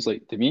what it sounds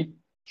like to me.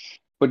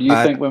 What do you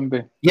think,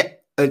 Wimby? Yeah,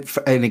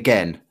 and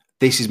again,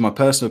 this is my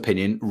personal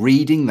opinion.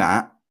 Reading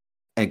that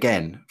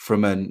again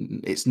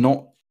it's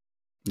not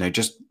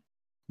just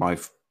my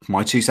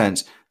 2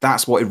 cents.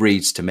 That's what it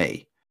reads to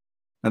me.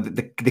 Now,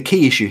 the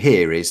key issue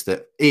here is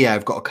that EA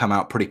have got to come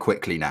out pretty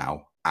quickly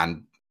now,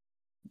 and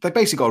they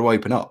basically got to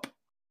open up.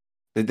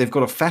 They've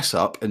got to fess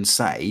up and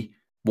say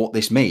what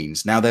this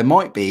means. Now, there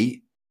might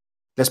be,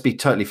 let's be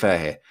totally fair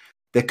here,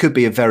 there could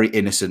be a very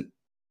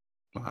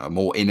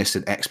more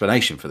innocent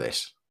explanation for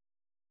this.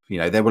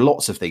 There were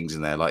lots of things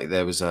in there, like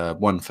there was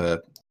one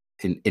for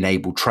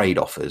enable trade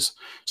offers.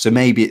 So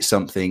maybe it's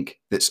something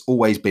that's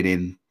always been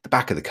in the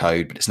back of the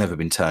code, but it's never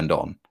been turned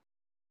on,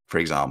 for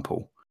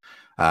example.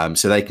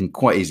 So they can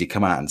quite easily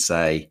come out and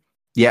say,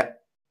 yeah,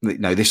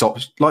 this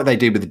like they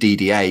did with the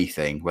DDA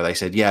thing, where they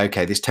said, yeah,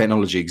 okay, this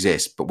technology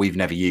exists, but we've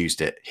never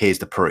used it. Here's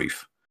the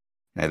proof.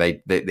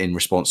 They in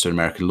response to an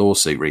American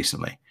lawsuit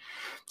recently.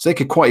 So they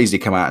could quite easily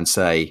come out and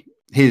say,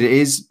 here it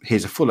is.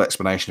 Here's a full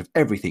explanation of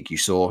everything you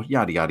saw,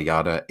 yada, yada,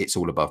 yada. It's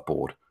all above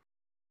board.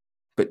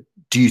 But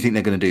do you think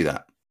they're going to do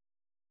that?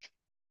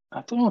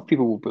 I don't know if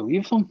people will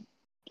believe them,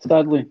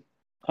 sadly.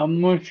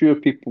 I'm not sure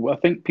I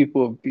think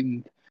people have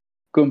been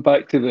going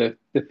back to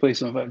the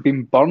place of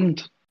being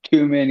burned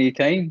too many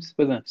times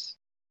for this.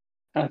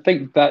 And I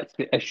think that's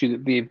the issue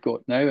that they've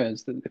got now,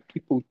 is that the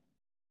people,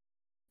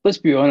 let's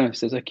be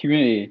honest, as a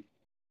community,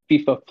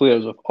 FIFA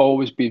players have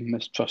always been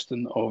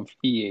mistrusting of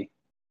EA.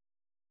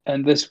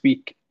 And this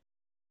week,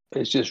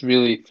 it's just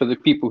really, for the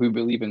people who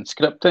believe in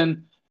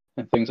scripting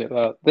and things like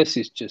that, this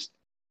is just,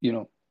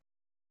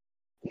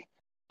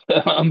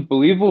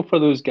 unbelievable for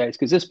those guys,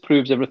 because this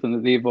proves everything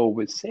that they've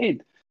always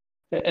said.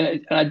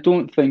 And I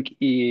don't think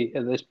EA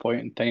at this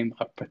point in time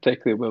are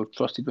particularly well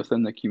trusted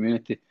within the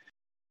community.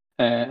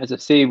 As I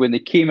say, when they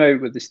came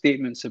out with the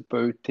statements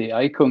about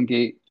Icon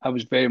Gate, I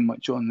was very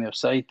much on their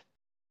side.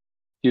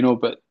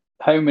 But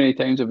how many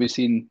times have we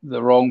seen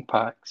the wrong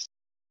packs?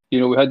 We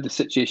had the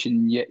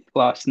situation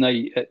last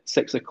night at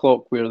 6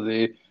 o'clock where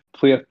the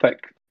player pick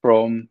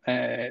from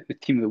the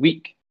team of the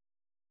week,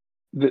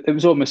 it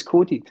was all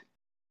miscoded.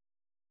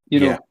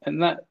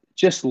 And that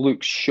just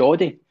looks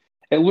shoddy.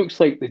 It looks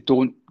like they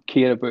don't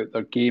care about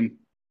their game.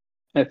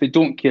 And if they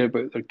don't care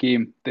about their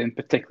game, then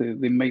particularly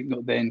they might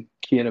not then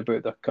care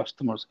about their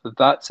customers.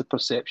 That's a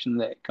perception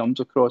that it comes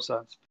across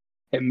as.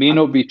 It may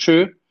not be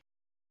true,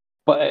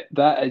 but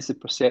that is the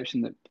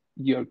perception that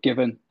you're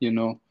given.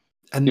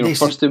 And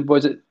first,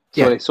 was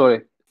it?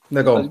 Sorry.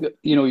 No, go on.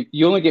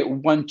 You only get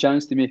one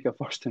chance to make a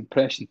first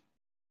impression.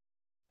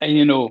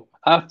 And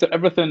after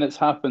everything that's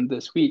happened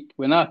this week,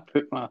 when I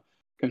put my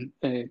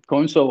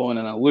console on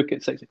and I look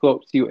at 6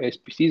 o'clock to see what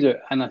SBCs are,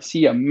 and I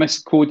see a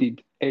miscoded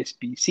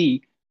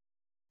SBC,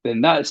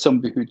 then that is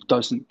somebody who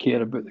doesn't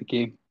care about the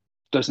game,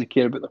 doesn't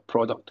care about the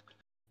product,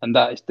 and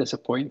that is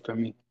disappointing for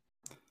me.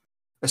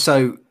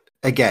 So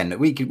again,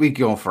 we could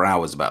go on for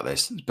hours about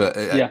this, but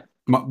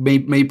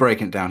me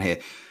breaking it down here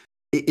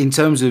in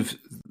terms of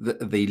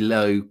the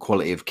low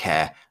quality of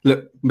care.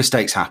 Look,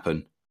 mistakes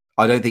happen.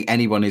 I don't think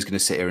anyone is going to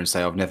sit here and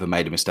say I've never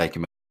made a mistake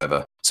in my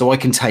life. So I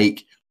can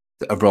take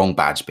a wrong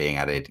badge being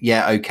added.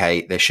 Yeah,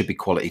 okay, there should be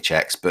quality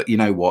checks, but you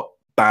know what?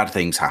 Bad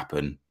things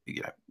happen.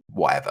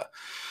 Whatever.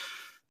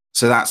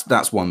 So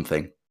that's one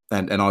thing,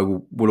 and I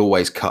will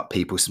always cut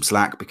people some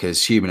slack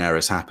because human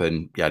errors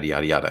happen. Yada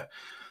yada yada.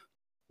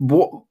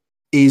 What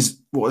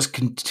has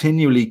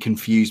continually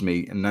confused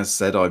me, and as I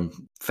said,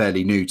 I'm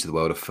fairly new to the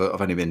world of foot.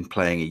 I've only been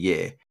playing a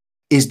year.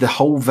 Is the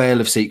whole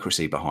veil of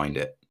secrecy behind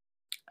it,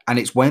 and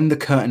it's when the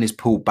curtain is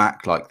pulled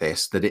back like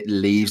this that it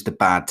leaves the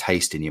bad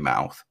taste in your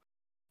mouth.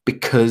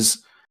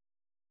 Because,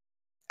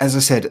 as I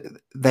said,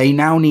 they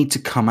now need to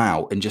come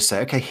out and just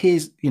say, okay,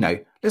 here's,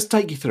 let's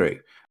take you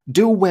through.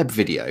 Do a web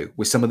video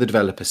with some of the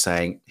developers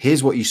saying,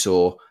 here's what you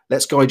saw.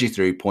 Let's guide you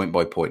through point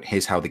by point.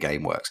 Here's how the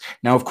game works.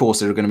 Now, of course,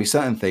 there are going to be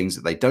certain things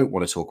that they don't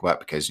want to talk about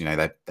because,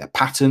 they're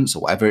patents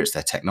or whatever. It's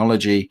their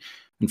technology.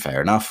 And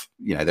fair enough.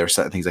 There are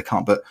certain things they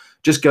can't. But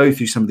just go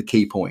through some of the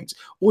key points.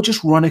 Or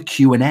just run a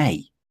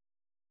Q&A.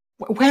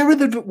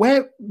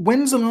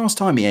 When's the last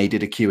time EA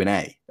did a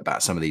Q&A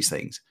about some of these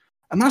things?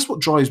 And that's what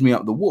drives me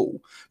up the wall,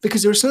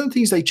 because there are certain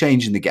things they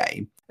change in the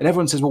game and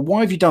everyone says, well,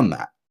 why have you done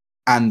that?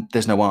 And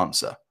there's no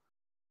answer.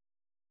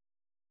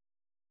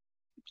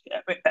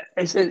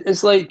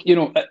 It's like,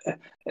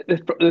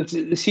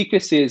 the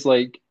secrecy is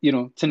like,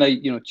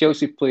 tonight,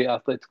 Chelsea play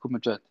Atletico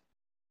Madrid.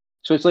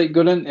 So it's like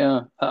going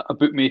into a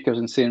bookmakers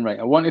and saying, right,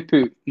 I want to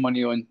put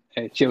money on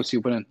Chelsea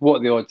winning.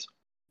 What are the odds?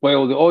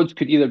 Well, the odds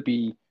could either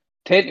be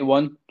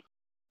 10-1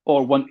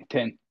 or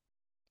 1-10.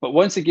 But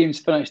once the game's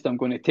finished, I'm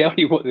going to tell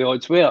you what the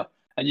odds were.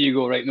 And you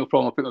go, right, no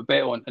problem, I'll put my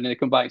bet on. And then they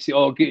come back and say,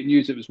 oh, great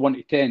news, it was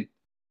 1-10.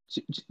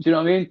 Do you know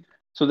what I mean?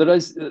 So there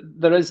is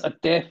a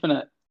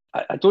definite...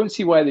 I don't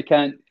see why they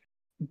can't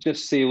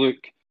just say, look,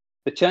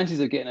 the chances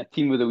of getting a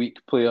team of the week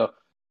player,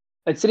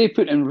 instead of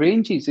putting in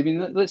ranges, I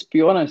mean, let's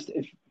be honest,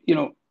 I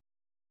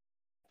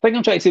think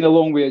I'm trying to say the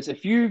long way is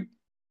if you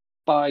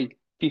buy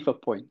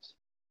FIFA points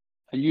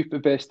and you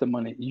invest the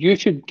money, you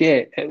should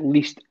get at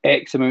least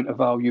X amount of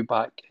value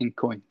back in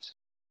coins.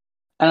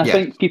 And I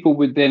think people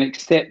would then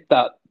accept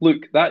that,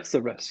 look, that's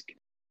the risk.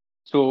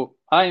 So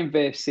I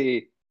invest,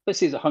 let's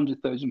say it's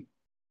 100,000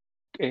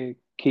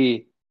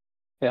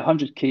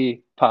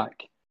 100k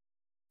pack,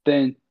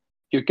 then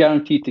you're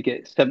guaranteed to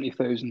get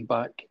 70,000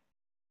 back.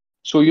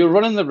 So you're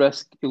running the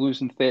risk, you're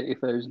losing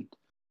 30,000.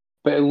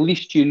 But at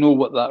least you know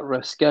what that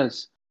risk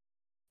is.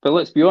 But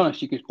let's be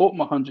honest, you could open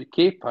a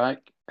 100k pack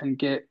and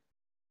get,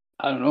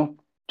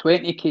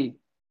 20k.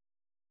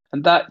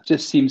 And that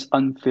just seems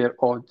unfair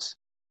odds.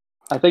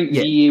 I think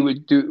EA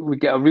would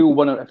get a real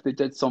winner if they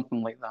did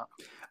something like that.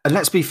 And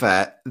let's be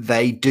fair,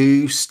 they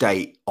do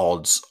state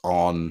odds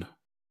on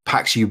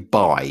packs you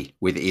buy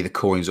with either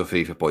coins or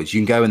FIFA points.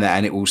 You can go in there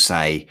and it will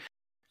say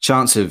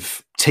chance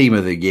of team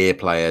of the year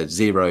player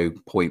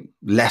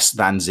less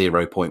than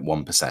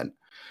 0.1%.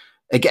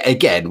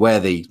 Again, where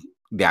the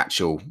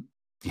actual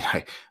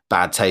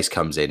bad taste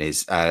comes in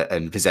is,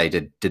 and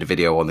Vizay did a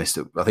video on this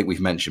that I think we've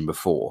mentioned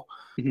before.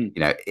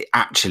 Mm-hmm.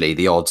 Actually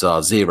the odds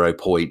are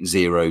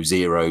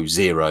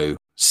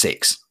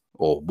 0.0006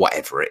 or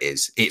whatever it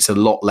is. It's a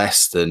lot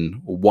less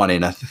than 1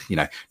 in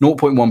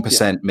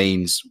 0.1%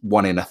 means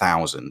 1 in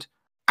 1,000.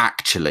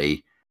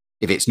 Actually,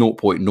 if it's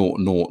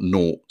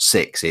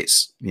 0.0006,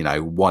 it's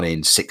 1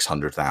 in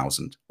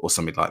 600,000 or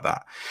something like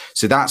that.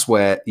 So that's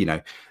where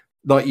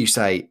like you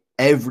say,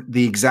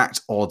 the exact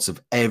odds of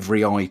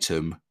every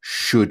item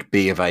should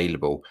be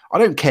available. I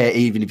don't care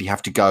even if you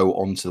have to go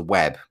onto the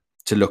web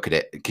to look at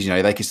it, because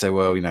they could say,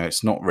 well,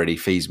 it's not really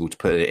feasible to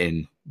put it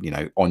in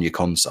on your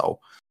console.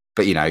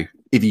 But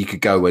if you could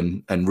go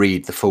and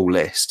read the full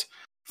list,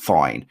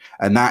 fine.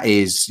 And that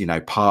is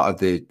part of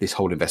this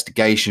whole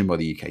investigation by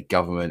the UK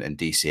government and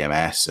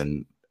DCMS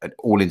and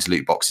all into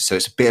loot boxes. So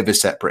it's a bit of a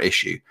separate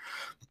issue.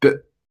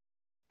 But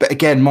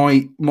again,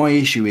 my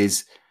issue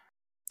is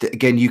that,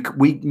 again,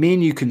 me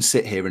and you can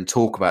sit here and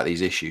talk about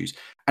these issues,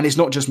 and it's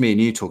not just me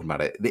and you talking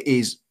about it. There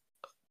is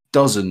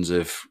dozens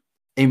of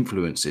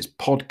influencers,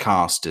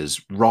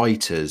 podcasters,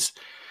 writers,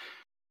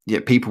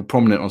 people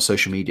prominent on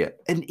social media,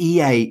 and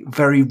EA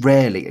very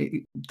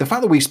rarely. The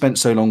fact that we spent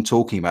so long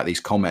talking about these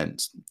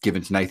comments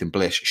given to Nathan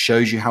Blish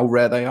shows you how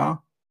rare they are.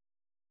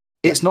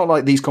 It's not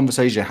like these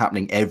conversations are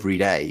happening every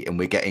day and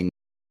we're getting,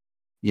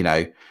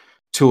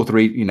 2 or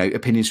 3,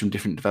 opinions from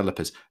different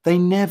developers. They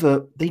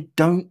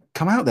don't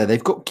come out there.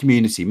 They've got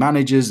community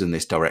managers and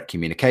this direct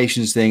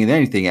communications thing, and the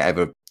only thing it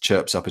ever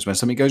chirps up is when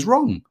something goes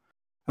wrong,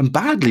 and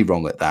badly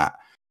wrong at that.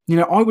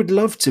 I would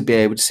love to be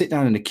able to sit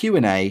down in a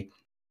Q&A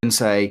and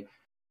say,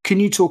 can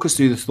you talk us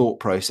through the thought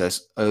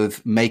process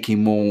of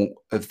making more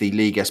of the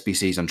League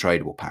SBCs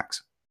untradeable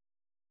packs?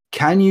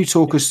 Can you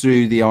talk us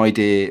through the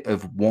idea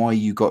of why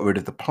you got rid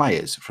of the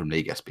players from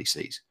League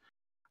SBCs?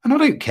 And I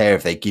don't care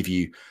if they give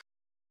you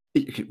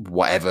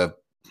whatever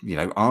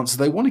answer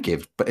they want to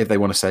give, but if they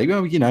want to say,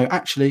 well,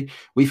 actually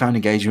we found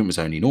engagement was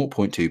only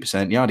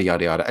 0.2%, yada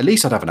yada yada, at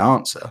least I'd have an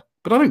answer.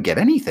 But I don't get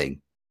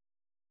anything.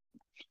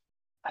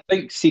 I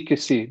think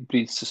secrecy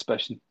breeds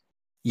suspicion.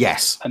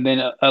 Yes, and then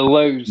it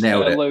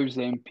allows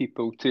them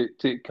people to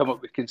come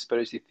up with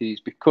conspiracy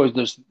theories because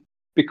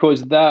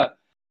that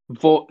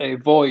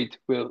void,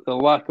 where the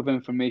lack of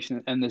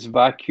information in this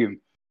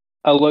vacuum,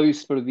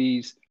 allows for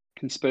these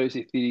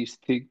conspiracy theories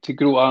to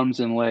grow arms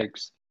and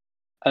legs.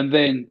 And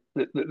then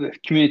the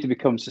community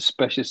becomes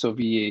suspicious of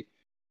EA.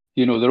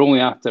 They're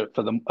only after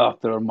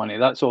our money.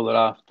 That's all they're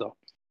after.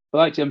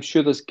 But actually, I'm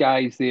sure there's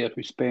guys there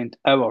who spend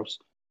hours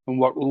and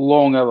work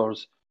long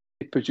hours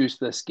to produce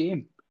this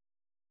game.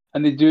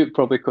 And they do it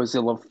probably because they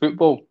love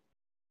football,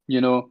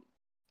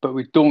 but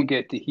we don't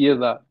get to hear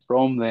that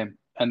from them.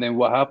 And then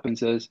what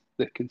happens is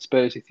the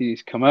conspiracy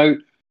theories come out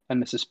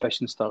and the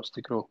suspicion starts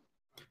to grow.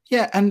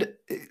 Yeah, and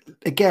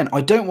again,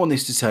 I don't want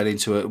this to turn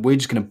into we're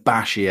just going to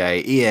bash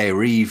EA. EA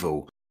are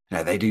evil.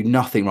 No, they do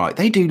nothing right.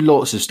 They do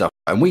lots of stuff.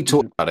 And we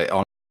talked about it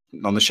on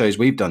the shows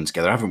we've done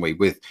together, haven't we?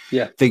 With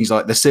things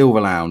like the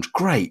Silver Lounge.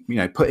 Great,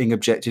 putting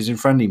objectives in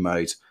friendly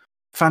modes.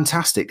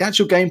 Fantastic. The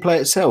actual gameplay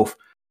itself,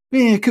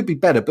 it could be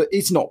better, but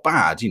it's not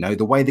bad.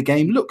 The way the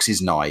game looks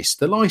is nice.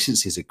 The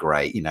licenses are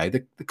great.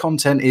 The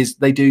content is,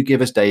 they do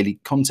give us daily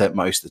content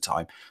most of the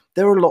time.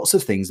 There are lots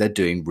of things they're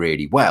doing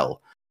really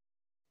well.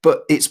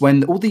 But it's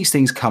when all these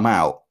things come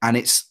out and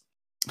it's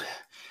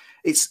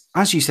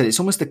as you said, it's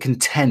almost the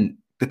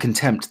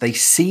contempt they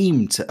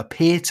seem to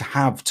appear to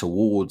have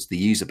towards the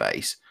user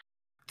base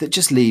that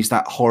just leaves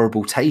that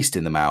horrible taste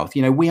in the mouth.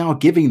 We are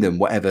giving them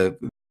whatever,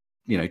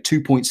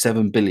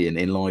 2.7 billion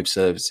in live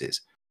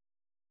services.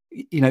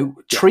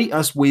 Treat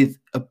us with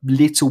a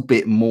little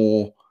bit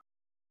more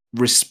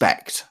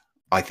respect,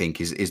 I think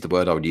is the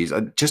word I would use.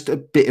 Just a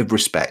bit of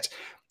respect.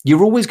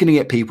 You're always going to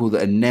get people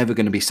that are never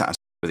going to be satisfied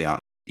with the answer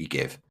you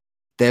give.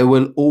 There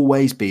will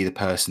always be the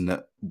person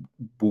that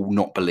will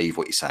not believe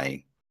what you're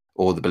saying,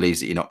 or that believes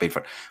that you're not being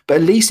front. But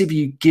at least if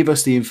you give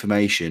us the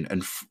information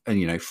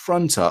and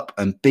front up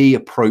and be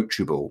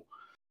approachable,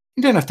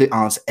 you don't have to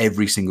answer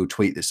every single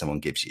tweet that someone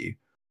gives you.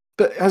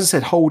 But as I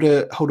said, hold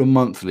a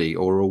monthly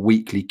or a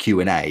weekly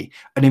Q&A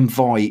and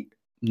invite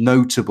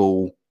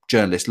notable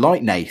journalists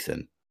like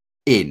Nathan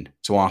in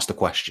to ask the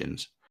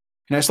questions.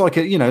 It's like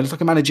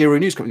a managerial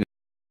news company.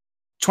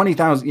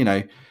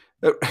 20,000,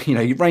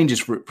 Rangers,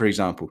 for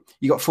example,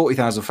 you got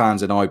 40,000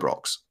 fans in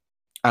Ibrox,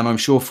 and I'm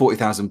sure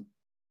 40,000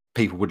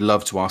 people would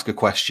love to ask a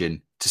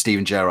question to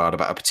Steven Gerrard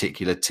about a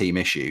particular team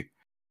issue,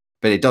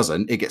 but it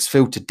doesn't. It gets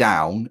filtered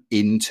down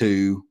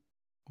into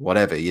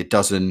whatever,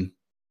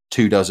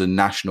 24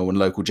 national and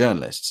local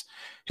journalists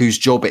whose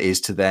job it is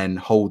to then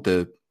hold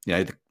the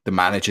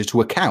manager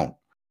to account.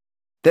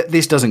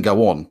 This doesn't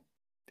go on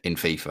in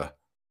FIFA.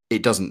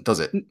 It doesn't, does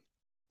it?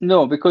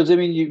 No, because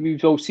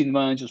you've all seen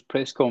managers'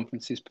 press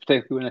conferences,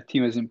 particularly when a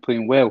team isn't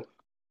playing well.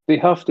 They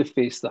have to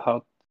face the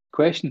hard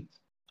questions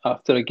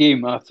after a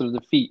game, after a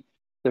defeat.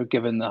 They're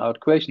given the hard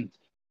questions.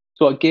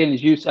 So again,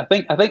 as you, I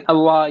think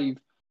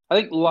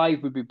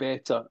live would be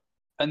better,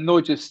 and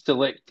not just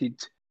selected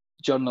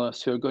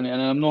journalists who are going to.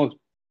 And I'm not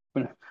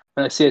when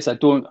I say this, I'm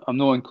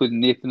not including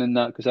Nathan in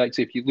that, because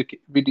actually,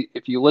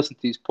 if you listen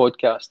to his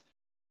podcast,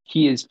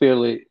 he is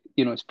fairly,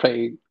 it's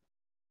pretty.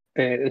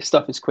 The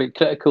stuff is quite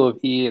critical of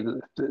EA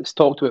that's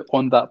talked about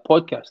on that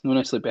podcast, not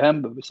necessarily by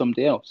him, but with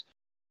somebody else.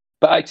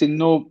 But actually,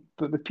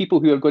 but the people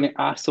who are going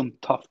to ask some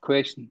tough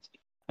questions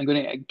and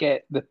going to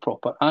get the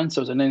proper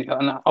answers, and then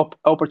an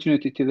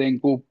opportunity to then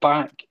go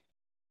back,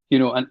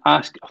 and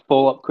ask a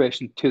follow-up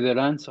question to their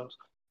answers.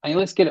 And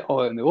let's get it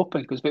all out in the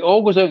open, because if it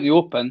all goes out in the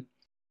open,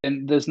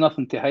 then there's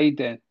nothing to hide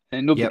then,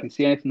 and nobody can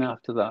say anything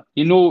after that.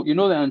 You know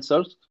the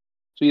answers,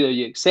 so either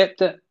you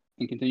accept it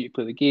and continue to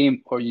play the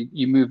game, or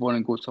you move on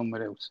and go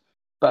somewhere else.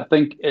 But I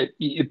think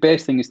the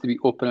best thing is to be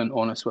open and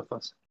honest with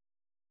us.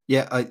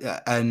 Yeah,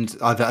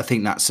 I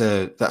think that's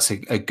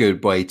a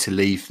good way to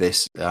leave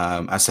this.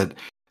 I said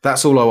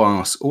that's all I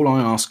ask. All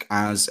I ask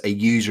as a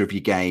user of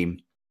your game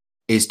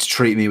is to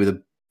treat me with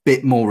a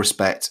bit more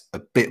respect, a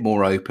bit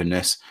more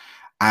openness,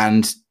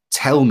 and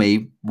tell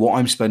me what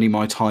I'm spending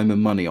my time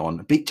and money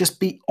on. Just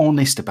be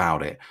honest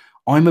about it.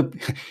 I'm a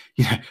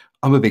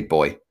big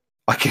boy.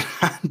 I can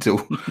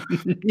handle,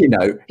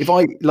 if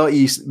I like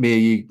you,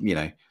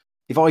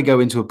 if I go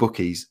into a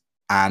bookies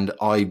and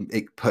I'm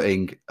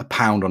putting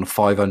 £1 on a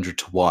 500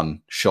 to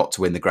 1 shot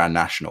to win the Grand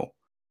National,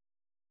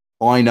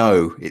 I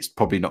know it's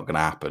probably not going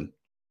to happen,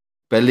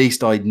 but at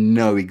least I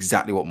know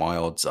exactly what my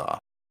odds are.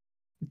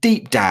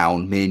 Deep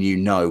down, me and you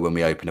know when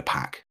we open a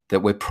pack that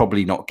we're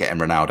probably not getting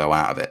Ronaldo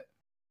out of it.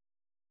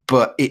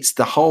 But it's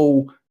the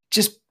whole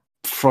just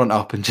front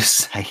up and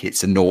just say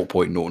it's a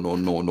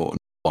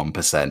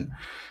 0.00001%.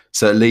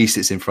 So at least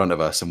it's in front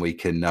of us and we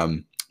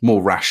can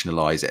more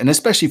rationalize it. And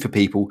especially for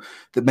people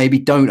that maybe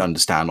don't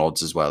understand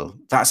odds as well.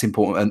 That's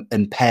important.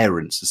 And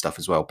parents and stuff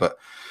as well. But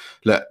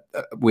look,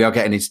 we are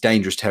getting into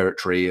dangerous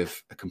territory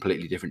of a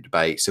completely different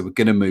debate. So we're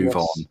going to move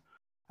on.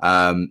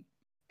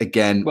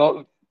 Again.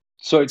 Well,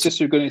 sorry, just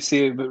you're going to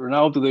say about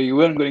Ronaldo, though, you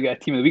weren't going to get a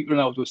Team of the Week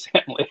Ronaldo,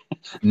 certainly.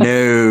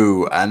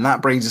 No. And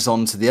that brings us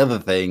on to the other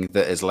thing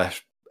that has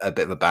left a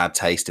bit of a bad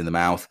taste in the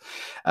mouth.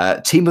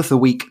 Team of the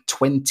Week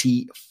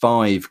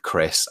 25,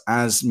 Chris.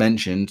 As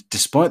mentioned,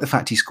 despite the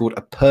fact he scored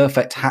a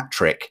perfect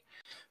hat-trick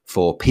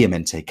for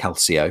Piemonte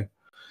Calcio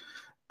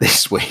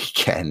this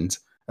weekend,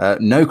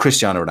 no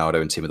Cristiano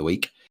Ronaldo in Team of the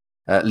Week.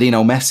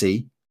 Lionel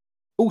Messi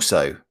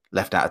also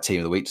left out of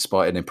Team of the Week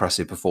despite an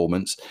impressive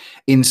performance.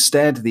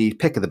 Instead, the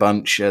pick of the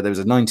bunch, there was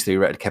a 93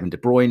 rated Kevin De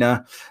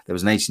Bruyne. There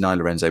was an 89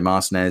 Lorenzo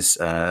Martinez.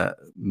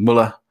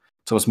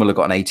 Thomas Muller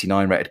got an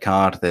 89 rated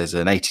card. There's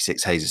an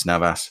 86 Jesus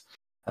Navas.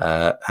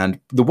 And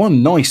the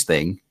one nice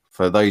thing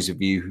for those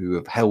of you who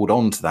have held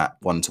on to that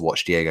one to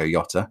watch Diego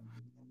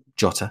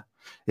Jota,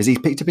 is he's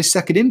picked up his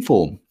second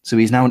inform. So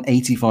he's now an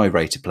 85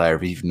 rated player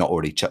if you've not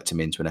already chucked him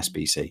into an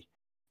SBC.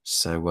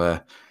 So,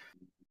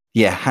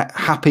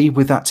 happy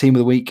with that Team of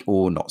the Week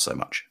or not so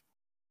much?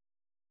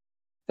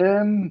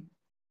 I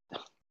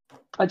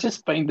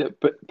just find it,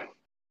 but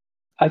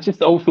I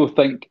just also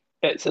think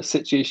it's a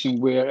situation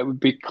where it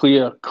would be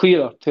clearer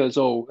to us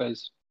all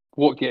as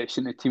what gets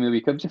into Team of the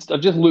Week. I've just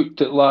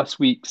looked at last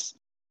weekend's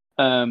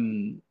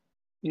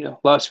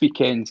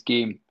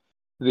game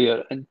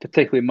there, and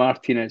particularly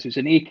Martinez, who's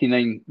an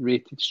 89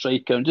 rated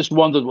striker, and just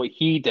wondered what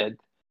he did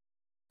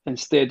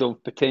instead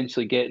of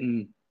potentially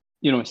getting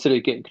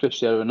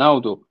Cristiano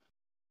Ronaldo.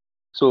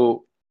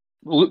 So,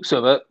 looks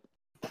of it,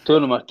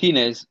 Tony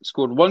Martinez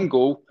scored one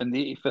goal in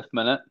the 85th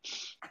minute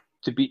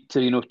to beat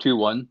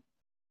 2-1,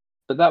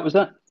 but that was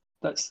it.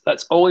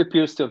 That's all he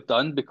appears to have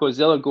done, because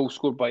the other goal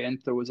scored by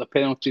Inter was a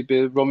penalty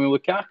by Romelu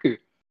Lukaku.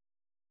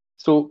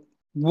 So,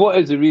 what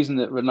is the reason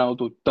that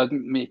Ronaldo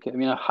didn't make it? I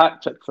mean, a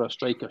hat-trick for a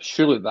striker,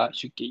 surely that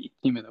should get you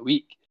Team of the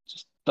Week. It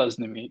just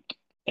doesn't make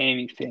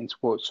any sense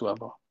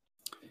whatsoever.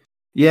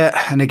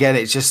 Yeah, and again,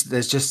 there's just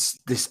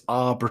this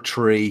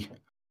arbitrary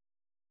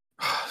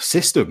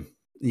system.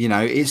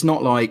 It's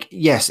not like,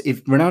 yes,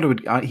 if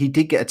Ronaldo he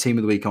did get a Team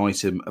of the Week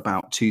item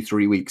about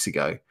 2-3 weeks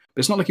ago, but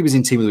it's not like he was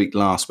in Team of the Week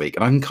last week.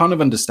 And I can kind of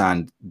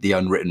understand the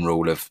unwritten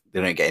rule of they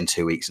don't get in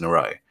 2 weeks in a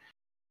row.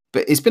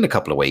 But it's been a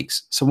couple of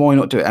weeks, so why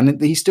not do it? And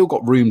he's still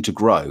got room to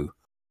grow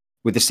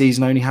with the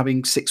season only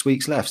having 6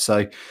 weeks left.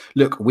 So,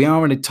 look, we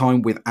are in a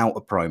time without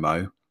a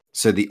promo.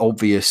 So the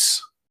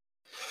obvious,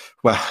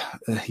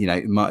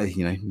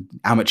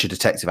 amateur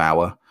detective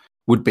hour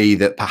would be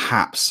that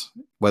perhaps,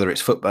 whether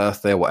it's Foot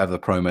Birthday or whatever the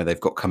promo they've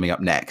got coming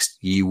up next,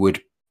 you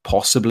would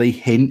possibly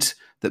hint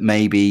that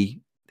maybe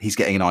he's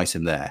getting an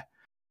item there.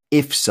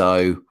 If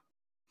so,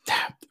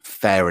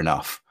 fair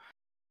enough.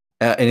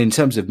 And in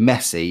terms of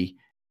Messi,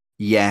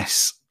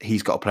 yes,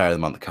 he's got a Player of the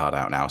Month card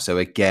out now. So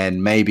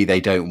again, maybe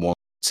they don't want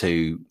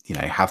to,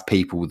 have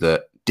people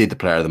that did the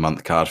Player of the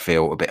Month card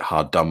feel a bit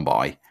hard done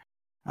by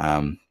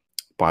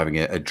having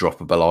a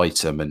droppable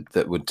item, and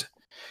that would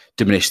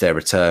diminish their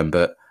return.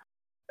 But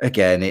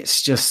again,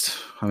 it's just,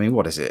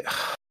 what is it?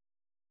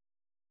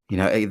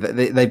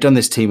 They've done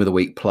this Team of the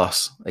Week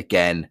plus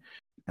again.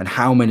 And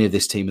how many of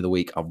this Team of the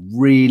Week are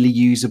really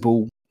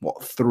usable?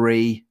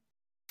 3,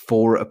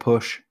 4 at a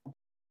push?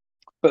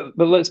 But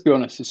let's be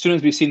honest, as soon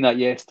as we seen that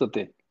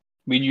yesterday,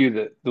 we knew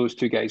that those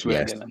two guys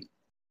weren't getting in.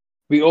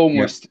 We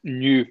almost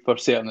knew for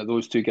certain that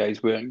those two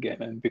guys weren't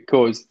getting in,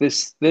 because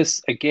this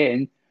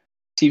again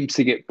seems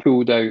to get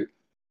pulled out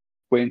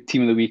when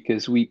Team of the Week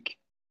is weak.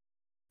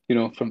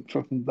 From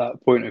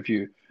that point of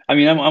view. I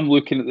mean, I'm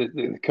looking at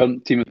the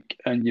current team,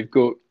 and you've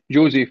got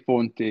Jose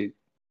Fonte,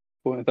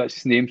 if that's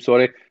his name,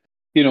 sorry.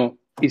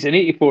 He's an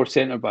 84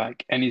 centre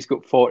back, and he's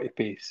got 40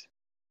 pace.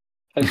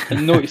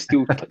 And not to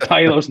steal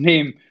Tyler's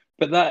name,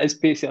 but that is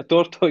basically a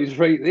tortoise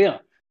right there.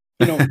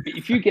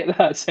 If you get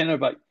that centre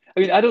back,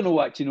 I don't know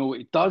what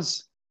he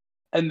does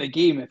in the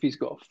game if he's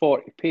got a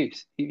 40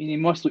 pace. He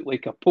must look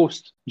like a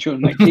post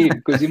during the game,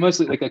 because he must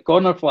look like a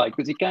corner flag,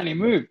 because he can't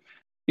move.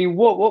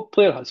 What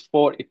player has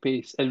 40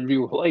 pace in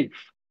real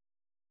life?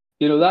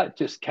 That's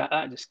just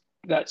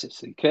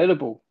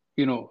incredible.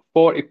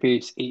 40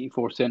 pace,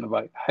 84 centre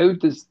back. How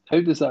does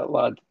that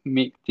lad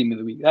make Team of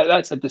the Week?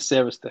 That's a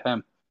disservice to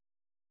him.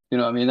 You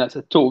know what I mean? That's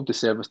a total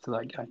disservice to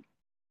that guy.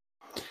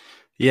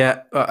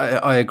 Yeah,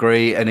 I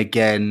agree. And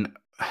again,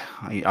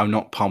 I'm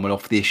not palming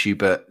off the issue,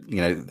 but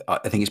I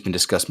think it's been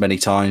discussed many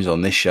times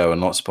on this show and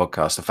lots of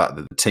podcasts. The fact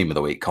that the Team of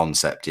the Week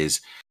concept is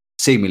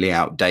seemingly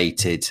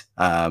outdated,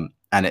 and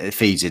it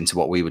feeds into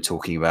what we were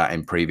talking about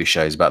in previous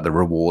shows about the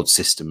reward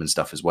system and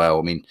stuff as well.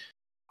 I mean,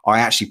 I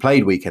actually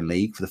played Weekend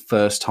League for the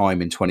first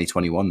time in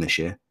 2021 this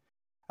year.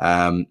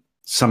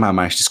 Somehow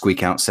managed to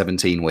squeak out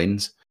 17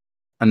 wins,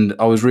 and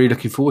I was really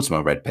looking forward to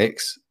my red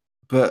picks,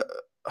 but.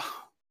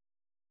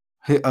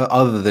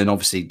 Other than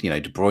obviously,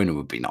 De Bruyne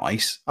would be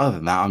nice. Other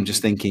than that, I'm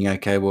just thinking,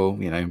 okay, well,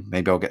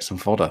 maybe I'll get some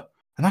fodder,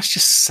 and that's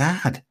just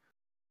sad.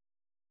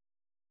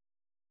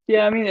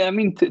 Yeah, I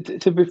mean,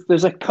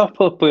 there's a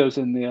couple of players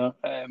in there.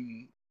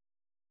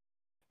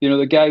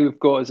 The guy we've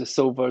got as a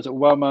silver is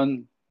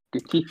Waman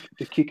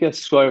Gukika.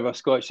 Sorry if a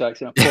Scottish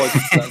accent.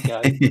 Apologies to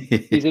that guy.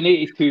 He's an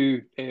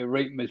 82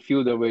 right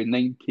midfielder with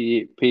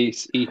 98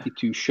 pace,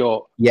 82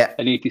 shot,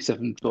 and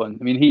 87 run.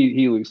 I mean,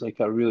 he looks like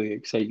a really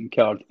exciting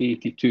card.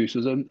 82,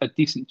 so there's a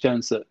decent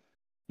chance that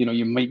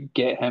you might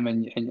get him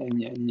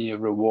in your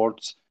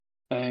rewards.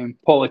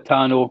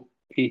 Politano,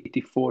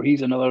 84.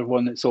 He's another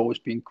one that's always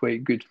been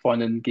quite good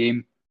fun in the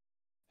game.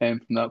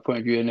 From that point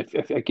of view, and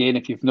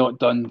if you've not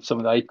done some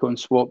of the icon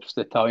swaps,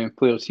 the Italian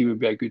players, he would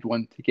be a good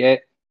one to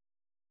get.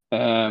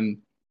 I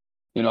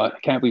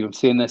can't believe I'm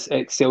saying this.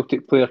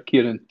 Ex-Celtic player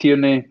Kieran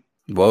Tierney,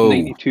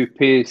 92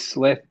 pace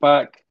left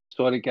back.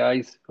 Sorry,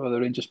 guys, for the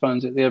Rangers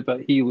fans out there,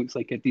 but he looks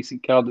like a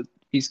decent card.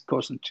 He's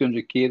costing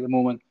 200k at the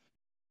moment.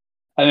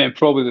 And then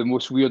probably the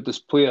most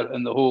weirdest player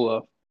in the whole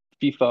of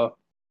FIFA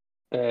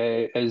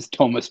is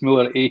Thomas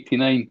Muller at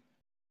 89.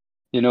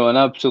 An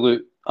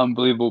absolute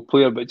unbelievable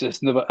player, but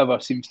just never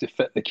ever seems to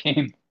fit the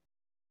game.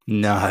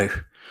 No,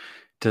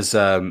 does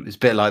it's a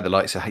bit like the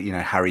likes of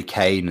Harry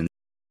Kane, and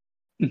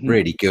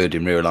really good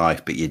in real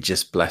life, but you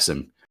just bless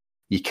him.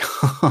 You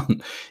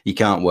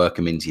can't work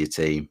him into your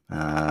team.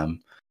 I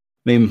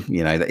mean,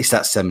 it's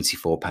that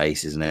 74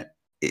 pace, isn't it?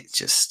 It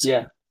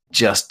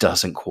just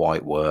doesn't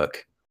quite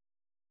work.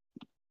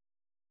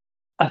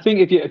 I think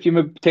if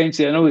you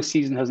potentially, I know the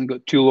season hasn't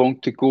got too long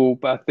to go,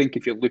 but I think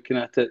if you're looking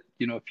at it,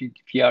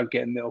 if you are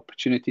getting the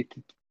opportunity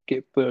to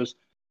get players,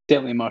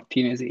 certainly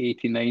Martinez at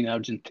 89,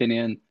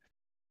 Argentinian,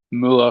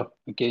 Muller,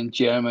 again,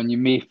 German, you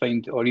may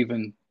find, or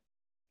even,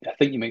 I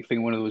think you might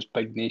find one of those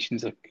big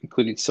nations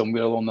included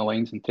somewhere along the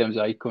lines in terms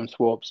of icon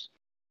swaps.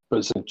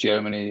 Brazil,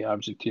 Germany,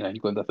 Argentina,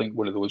 England, I think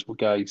one of those will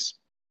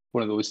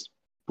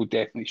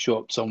definitely show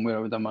up somewhere, I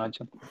would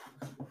imagine.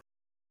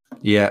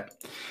 Yeah.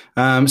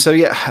 And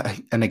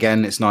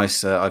again, it's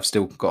nice. I've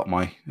still got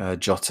my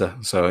Jota,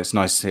 so it's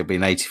nice to be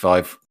an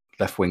 85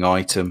 left wing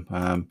item.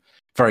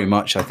 Very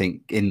much, I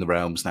think, in the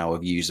realms now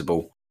of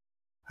usable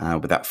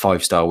with that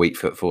 5-star weak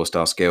foot,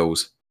 4-star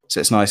skills. So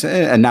it's nice.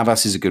 And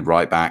Navas is a good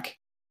right back.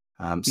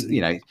 So,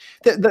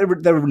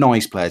 they're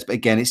nice players, but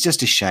again, it's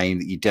just a shame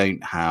that you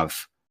don't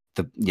have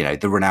the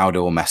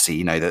Ronaldo or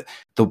Messi.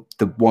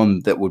 The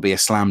one that would be a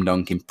slam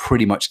dunk in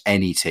pretty much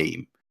any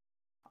team.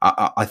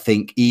 I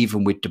think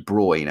even with De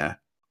Bruyne,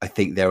 I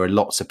think there are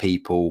lots of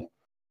people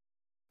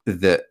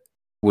that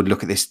would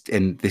look at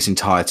this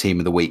entire team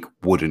of the week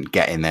wouldn't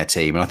get in their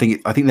team, and I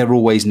think there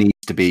always needs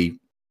to be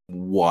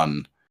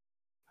one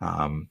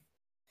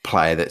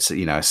player that's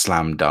a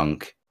slam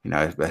dunk,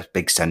 a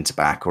big centre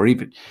back, or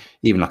even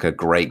like a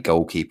great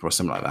goalkeeper or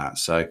something like that.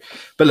 So,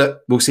 but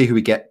look, we'll see who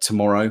we get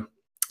tomorrow.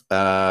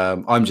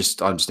 I'm just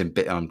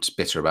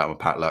bitter about my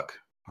pack luck.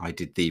 I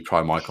did the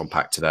Prime Icon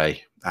pack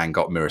today and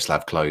got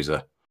Miroslav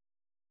Klose.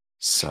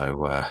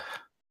 So,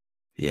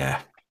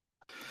 yeah.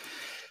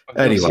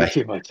 Anyway,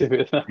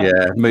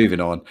 yeah,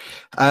 moving on.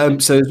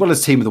 So as well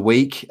as Team of the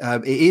Week,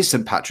 it is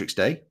St. Patrick's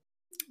Day.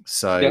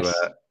 So yes.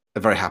 A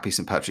very happy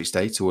St. Patrick's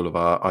Day to all of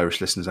our Irish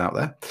listeners out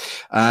there.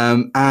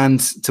 And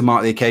to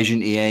mark the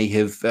occasion, EA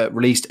have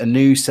released a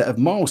new set of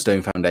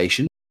Milestone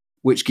Foundation,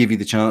 which give you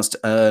the chance to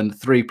earn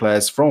 3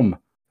 players from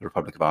the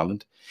Republic of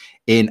Ireland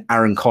in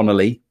Aaron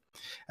Connolly,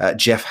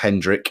 Jeff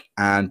Hendrick,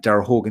 and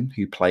Daryl Horgan,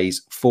 who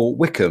plays for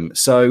Wickham.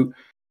 So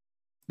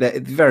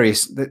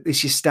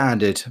it's your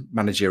standard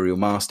managerial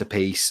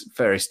masterpiece,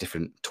 various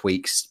different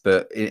tweaks,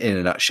 but in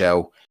a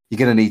nutshell, you're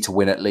going to need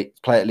to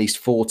play at least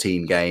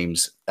 14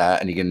 games,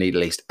 and you're going to need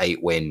at least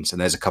 8 wins. And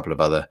there's a couple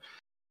of other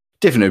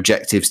different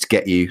objectives to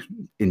get you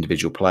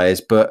individual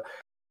players. But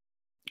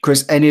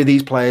Chris, any of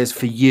these players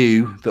for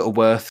you that are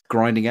worth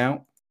grinding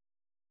out?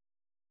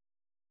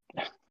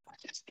 I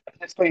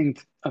just find,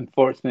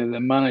 unfortunately, the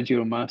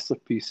managerial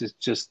masterpiece is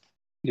just,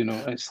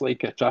 it's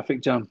like a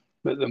traffic jam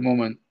at the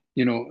moment.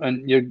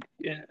 And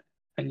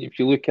if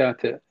you look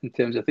at it in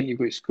terms, I think you've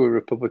got to score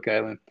Republic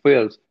Island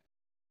players.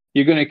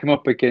 You're going to come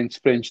up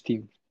against French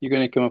teams. You're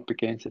going to come up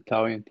against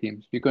Italian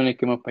teams. You're going to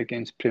come up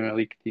against Premier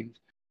League teams.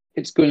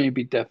 It's going to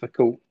be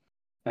difficult.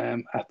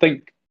 I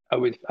think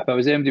if I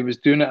was anybody who was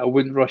doing it, I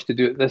wouldn't rush to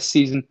do it this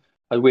season.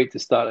 I'd wait to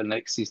start the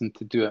next season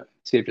to do it.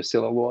 Save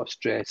yourself a lot of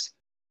stress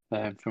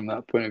from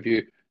that point of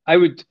view. I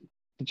would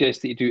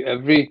suggest that you do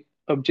every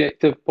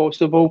objective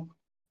possible.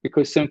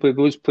 because simply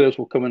those players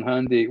will come in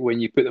handy when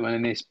you put them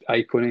in an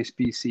Icon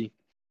SBC.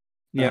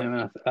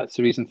 Yeah. That's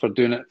the reason for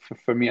doing it.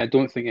 For me, I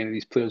don't think any of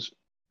these players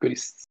are going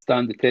to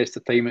stand the test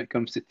of time when it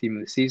comes to team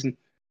of the season.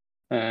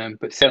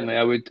 But certainly,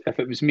 I would, if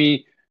it was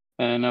me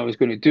and I was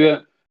going to do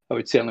it, I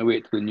would certainly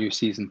wait till the new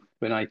season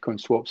when icon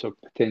swaps are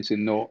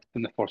potentially not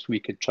in the first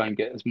week and try and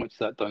get as much of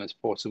that done as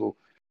possible.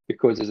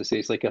 Because, as I say,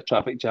 it's like a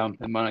traffic jam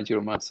and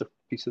managerial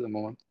masterpiece at the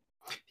moment.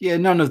 Yeah,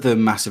 none of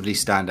them massively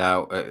stand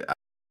out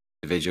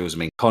individuals. I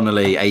mean,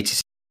 Connolly,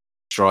 86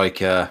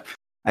 striker,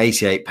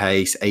 88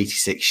 pace,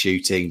 86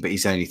 shooting, but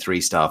he's only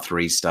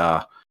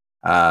 3-star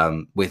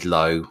with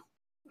low,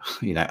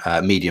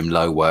 medium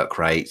low work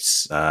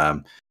rates.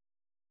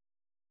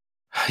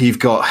 You've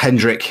got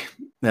Hendrick,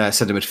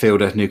 centre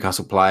midfielder,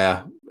 Newcastle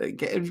player,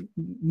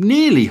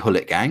 nearly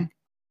Hullet gang.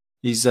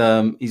 His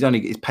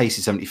pace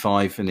is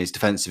 75 and his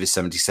defensive is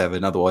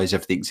 77. Otherwise,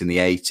 everything's in the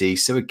 80s.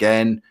 So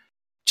again,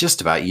 just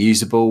about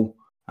usable.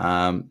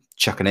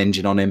 Chuck an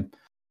engine on him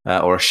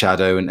or a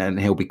shadow, and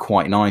he'll be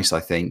quite nice, I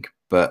think.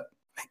 But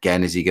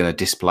again, is he going to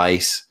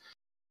displace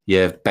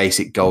your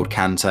basic gold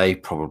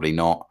Kante? Probably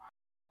not.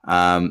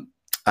 And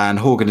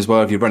Horgan as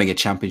well. If you're running a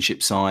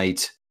championship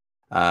side,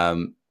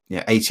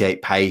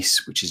 88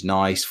 pace, which is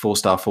nice.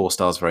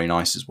 4-star is very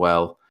nice as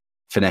well.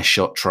 Finesse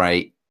shot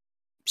trait.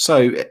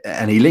 So,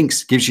 and he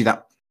gives you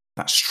that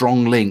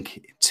strong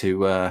link to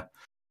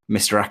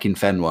Mr.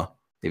 Akinfenwa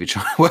if you're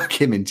trying to work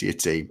him into your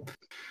team.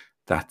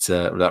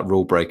 That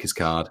rule breakers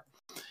card.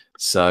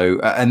 So,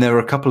 and there are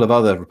a couple of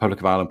other Republic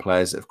of Ireland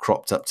players that have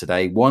cropped up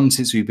today. One,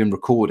 since we've been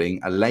recording,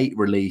 a late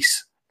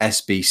release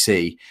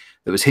SBC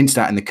that was hinted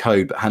at in the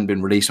code but hadn't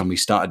been released when we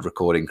started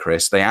recording,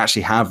 Chris. They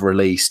actually have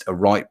released a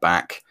right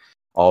back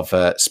of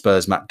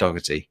Spurs Matt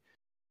Doherty.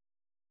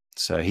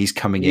 So he's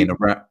coming in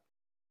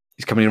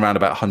around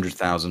about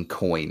 100,000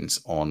 coins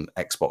on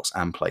Xbox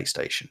and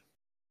PlayStation.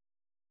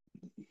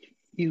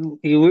 He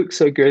looks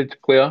a good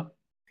player.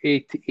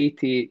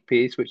 88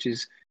 pace, which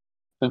is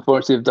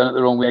unfortunately they've done it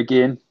the wrong way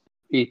again.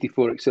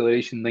 84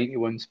 acceleration,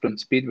 91 sprint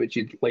speed, which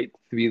you'd like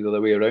to be the other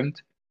way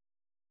around.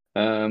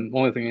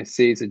 Only thing I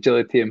say is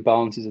agility and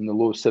balance is in the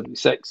low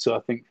 76. So I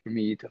think for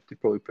me, you'd have to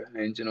probably put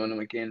an engine on him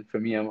again. For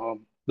me,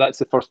 that's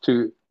the first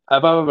two.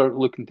 If I'm ever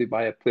looking to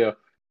buy a player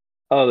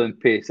other than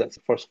pace, that's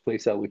the first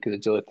place I look at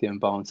agility and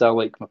balance. I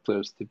like my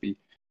players to be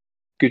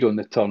good on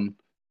the turn,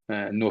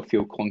 no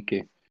feel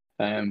clunky.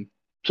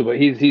 But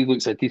he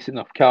looks a decent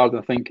enough card.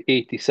 I think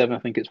 87. I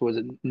think it was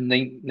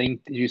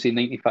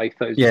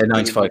 95,000. Yeah,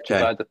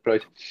 95k.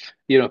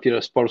 If you're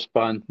a Spurs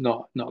fan,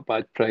 not a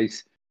bad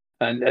price.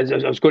 And as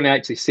I was going to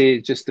actually say,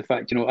 just the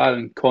fact,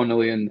 Aaron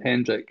Connolly and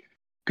Hendrick,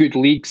 good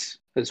leagues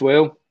as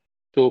well.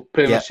 So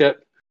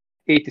Premiership,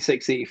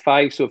 86,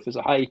 85. So if there's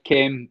a high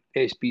chem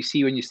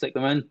SBC when you stick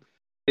them in,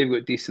 they've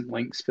got decent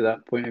links for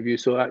that point of view.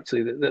 So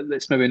actually,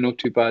 that's maybe not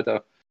too bad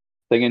a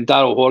thing. And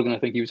Daryl Horgan, I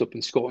think he was up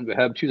in Scotland with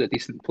Hibs. He was a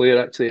decent player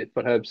actually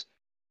for Hibs.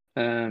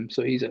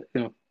 So he's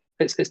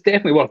it's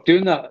definitely worth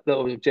doing that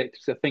little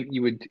objectives. I think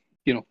you would,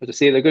 as I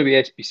say, they're going to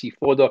be SBC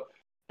fodder,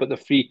 but the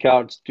free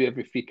cards, do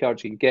every free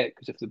card you can get,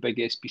 because if the big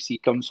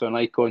SBC comes for an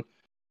icon,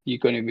 you're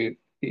going to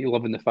be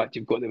loving the fact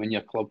you've got them in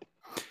your club.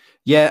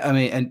 Yeah, I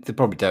mean, and the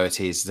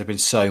probability is there have been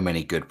so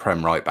many good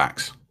Prem right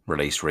backs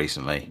released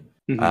recently.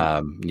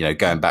 Mm-hmm.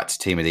 Going back to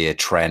Team of the Year,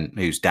 Trent,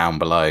 who's down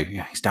below,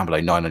 he's down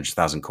below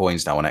 900,000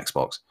 coins now on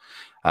Xbox.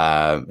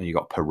 And you've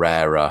got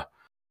Pereira,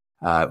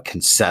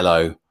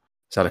 Cancelo.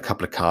 He's had a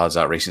couple of cards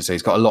out recently, so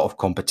he's got a lot of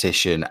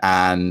competition.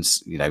 And,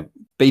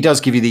 but he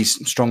does give you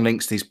these strong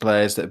links to these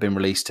players that have been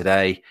released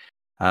today.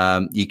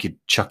 You could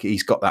chuck it.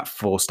 He's got that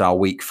 4-star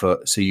weak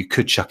foot, so you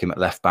could chuck him at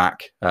left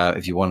back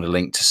if you wanted a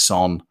link to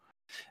Son,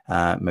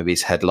 maybe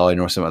his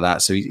headliner or something like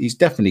that. So he's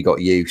definitely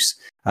got use.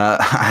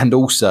 And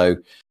also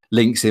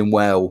links in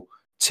well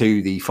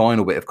to the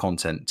final bit of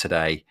content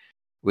today,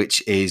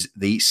 which is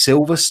the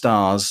Silver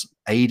Stars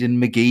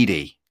Aidan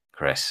McGeady,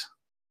 Chris.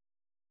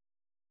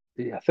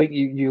 Yeah, I think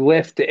you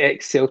left the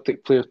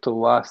ex-Celtic player to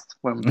last.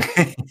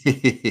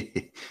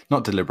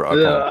 Not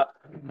deliberate.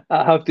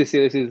 I have to say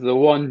this is the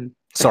one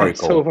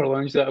silver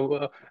lounge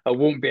that I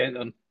won't be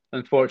entering,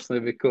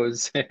 unfortunately,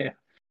 because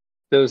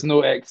there's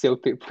no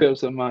ex-Celtic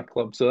players in my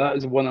club. So that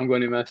is one I'm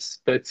going to miss.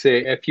 But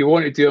if you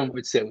want to do them, I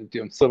would certainly do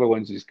them. Silver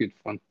lounge is good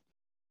fun.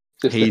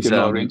 Just if you're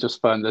not a Rangers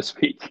fan this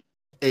week.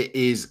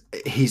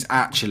 He's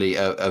actually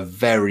a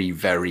very,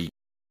 very...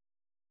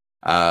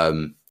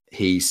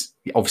 he's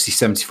obviously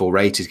 74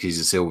 rated because he's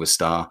a silver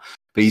star,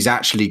 but he's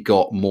actually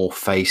got more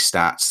face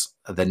stats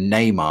than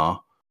Neymar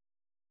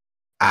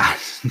and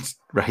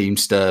Raheem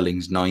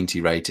Sterling's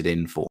 90 rated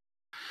in for.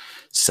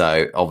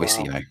 So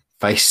obviously,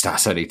 face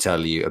stats only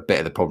tell you a bit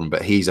of the problem,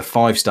 but he's a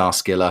 5-star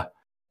skiller.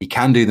 He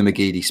can do the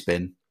McGeady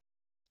spin.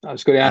 I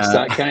was going to ask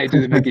that. Can he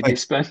do the McGeady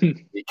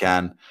spin? He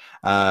can.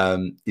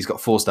 He's got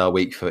 4-star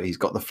weak foot. He's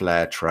got the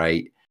flair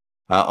trait.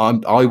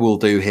 I will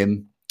do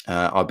him.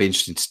 I'd be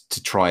interested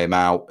to try him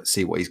out,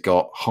 see what he's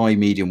got. High,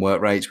 medium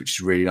work rates, which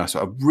is really nice.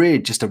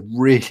 Just a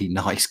really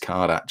nice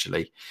card,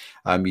 actually.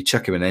 You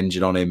chuck him an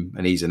engine on him,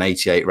 and he's an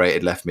 88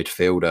 rated left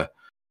midfielder.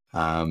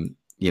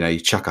 You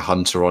chuck a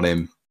hunter on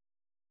him,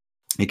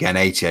 Again,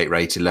 88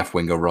 rated, left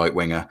winger, right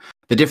winger.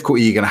 The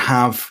difficulty you're going to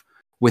have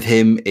with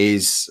him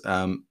is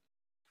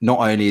not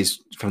only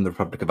is from the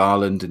Republic of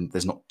Ireland, and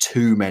there's not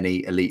too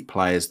many elite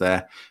players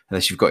there,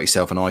 unless you've got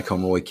yourself an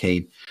icon, Roy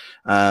Keane.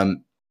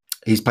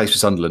 He's played for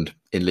Sunderland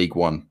in League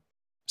One.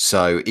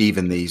 So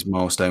even these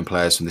milestone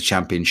players from the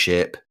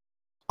Championship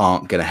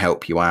aren't going to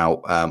help you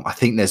out. I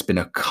think there's been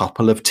a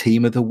couple of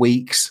Team of the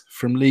Weeks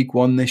from League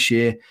One this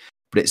year,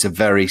 but it's a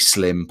very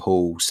slim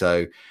pool.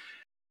 So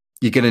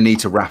you're going to need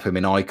to wrap him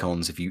in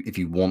icons if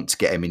you want to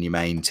get him in your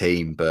main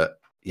team. But,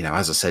 you know,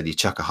 as I said, you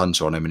chuck a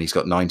hunter on him and he's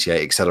got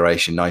 98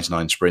 acceleration,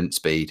 99 sprint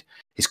speed.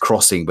 His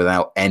crossing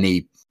without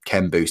any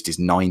chem boost is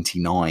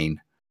 99.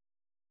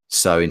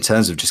 So in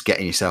terms of just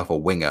getting yourself a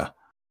winger,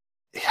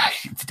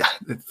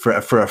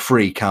 for a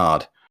free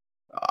card,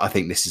 I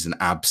think this is an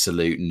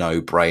absolute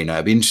no-brainer.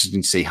 It'd be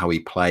interesting to see how he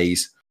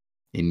plays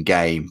in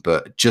game,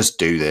 but just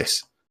do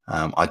this.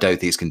 I don't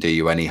think it's going to do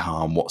you any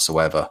harm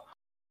whatsoever.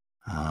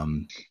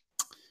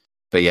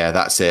 But yeah,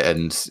 that's it.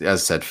 And as I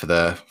said, for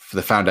the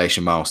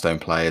foundation milestone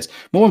players,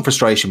 more on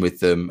frustration with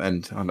them.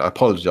 And I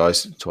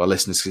apologise to our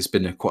listeners because it's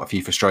been quite a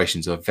few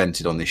frustrations I've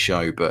vented on this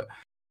show. But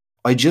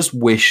I just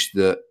wish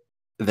that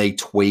they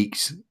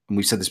tweaked, and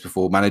we've said this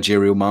before,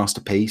 managerial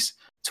masterpiece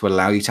to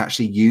allow you to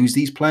actually use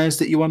these players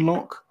that you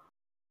unlock.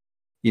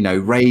 You know,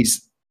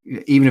 raise,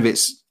 even if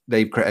it's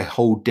they've created a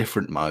whole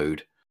different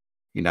mode,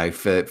 you know,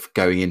 for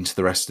going into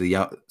the rest of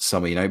the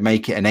summer, you know,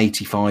 make it an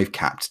 85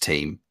 capped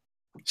team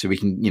so we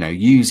can, you know,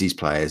 use these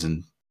players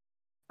and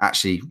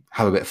actually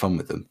have a bit of fun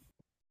with them.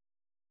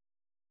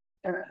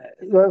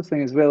 The other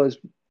thing as well is,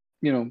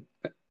 you know,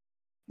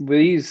 with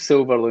these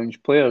Silver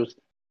Lounge players,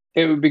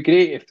 it would be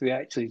great if they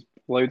actually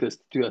allowed us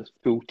to do a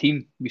full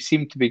team. We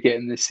seem to be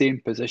getting the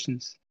same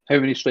positions. How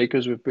many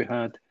strikers have we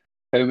had?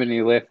 How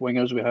many left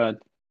wingers we had?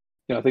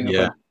 You know, I think I've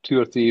had 2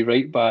 or 3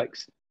 right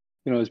backs.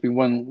 You know, there's been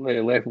one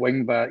left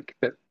wing back,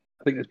 but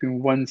I think there's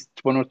been one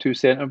or two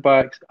centre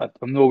backs.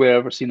 I'm nowhere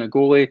ever seen a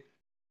goalie.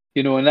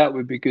 You know, and that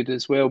would be good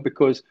as well,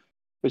 because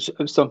which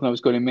was something I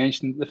was going to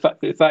mention. The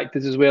fact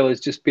is, as well, is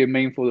just being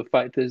mindful of the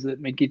fact is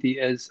that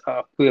McGeady is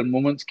a player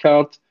moments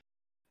card.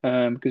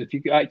 Because if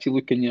you actually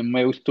look in your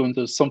milestones,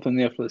 there's something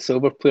there for the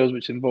silver players,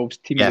 which involves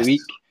team of the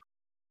week.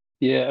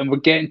 Yeah, and we're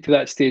getting to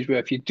that stage where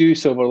if you do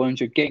Silver Lounge,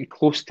 you're getting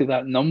close to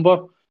that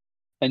number.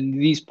 And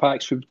these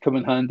packs would come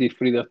in handy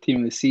for either team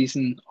of the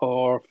season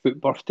or Foot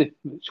Birthday,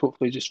 which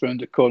hopefully just round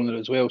the corner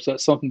as well. So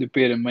that's something to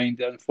bear in mind,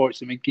 that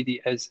unfortunately McGeady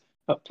is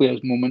a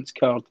player's moments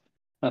card.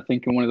 I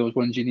think in one of those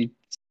ones you need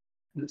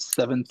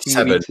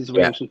 17 weeks as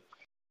well. Yeah. So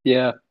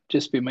yeah,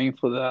 just be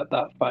mindful of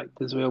that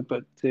fact as well.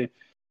 But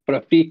for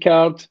a free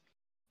card,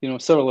 you know,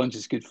 Silver Lounge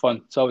is good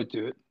fun, so I would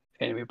do it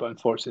anyway. But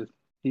unfortunately,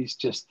 he's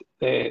just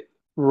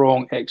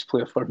wrong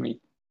ex-player for me.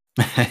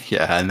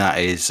 Yeah, and that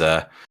is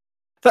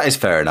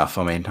fair enough.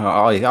 I mean,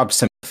 I have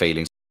similar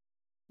feelings,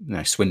 you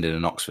know, Swindon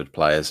and Oxford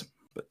players,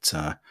 but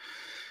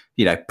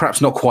you know,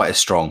 perhaps not quite as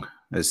strong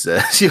as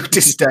your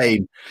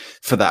disdain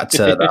for that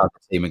other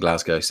team in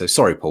Glasgow. So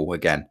sorry, Paul,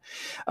 again.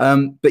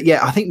 But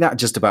yeah, I think that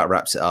just about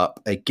wraps it up.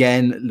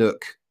 Again,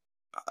 look,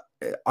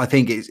 I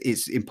think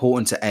it's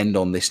important to end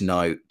on this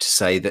note to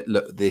say that,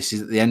 look, this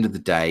is at the end of the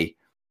day,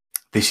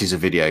 this is a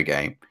video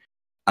game.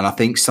 And I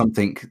think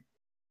something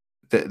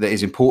that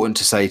is important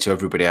to say to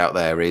everybody out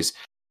there is,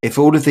 if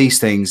all of these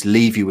things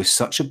leave you with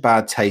such a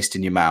bad taste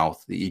in your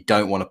mouth that you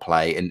don't want to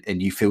play,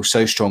 and you feel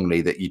so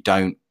strongly that you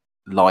don't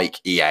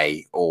like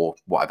EA or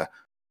whatever,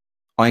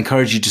 I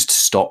encourage you just to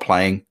stop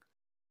playing.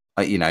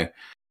 You know,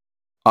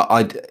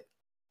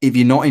 if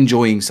you're not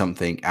enjoying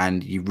something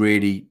and you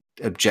really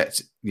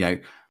object, you know,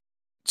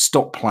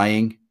 stop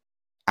playing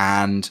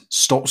and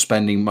stop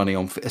spending money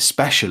on,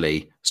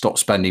 especially stop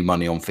spending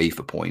money on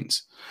FIFA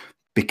points.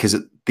 Because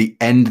at the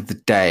end of the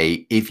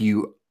day, if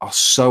you are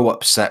so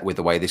upset with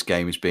the way this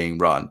game is being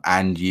run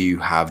and you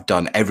have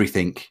done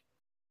everything,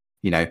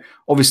 you know,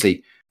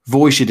 obviously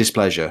voice your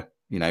displeasure,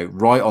 you know,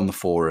 write on the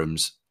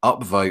forums,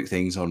 upvote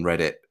things on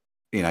Reddit,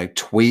 you know,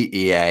 tweet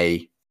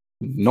EA,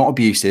 not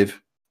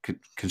abusive,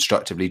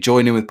 constructively,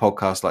 join in with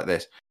podcasts like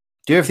this.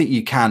 Do everything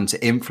you can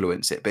to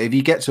influence it. But if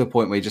you get to a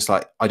point where you're just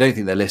like, I don't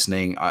think they're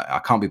listening, I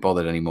can't be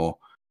bothered anymore,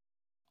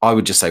 I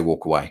would just say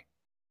walk away.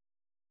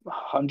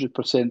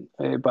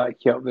 100% back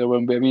you up there,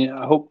 Wimby. I mean,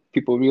 I hope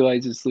people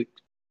realise it's like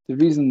the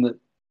reason that,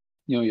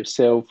 you know,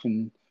 yourself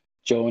and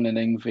John and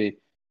Ingve,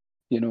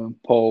 you know,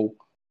 and Paul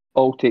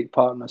all take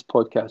part in this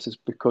podcast is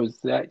because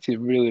they actually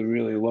really,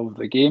 really love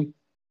the game,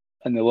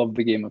 and they love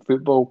the game of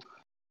football,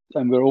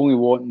 and we're only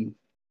wanting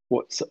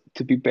what's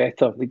to be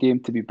better, the game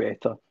to be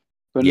better.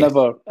 We're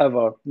never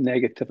ever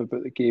negative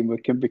about the game. We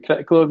can be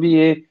critical of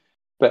EA,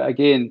 but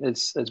again,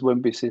 as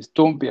Wimby says,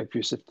 don't be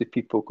abusive to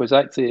people, because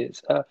actually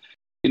it's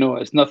you know,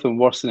 it's nothing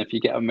worse than if you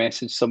get a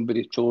message,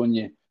 somebody trolling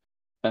you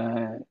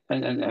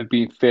and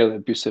being fairly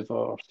abusive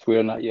or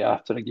swearing at you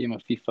after a game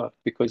of FIFA,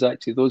 because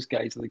actually those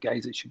guys are the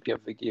guys that should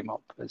give the game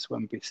up, as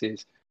Wimby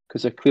says,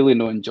 because they're clearly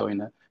not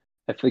enjoying it.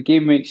 If the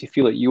game makes you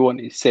feel like you want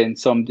to send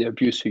somebody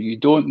abuse who you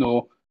don't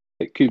know,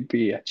 it could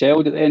be a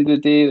child at the end of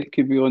the day that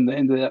could be on the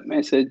end of that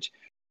message,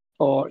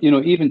 or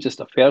even just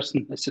a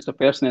person. It's just a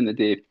person in the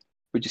day.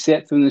 Would you say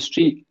it to them in the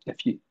street if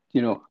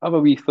have a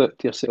wee thought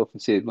to yourself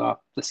and say, "Nah,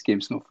 this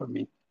game's not for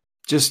me."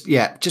 Just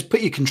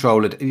put your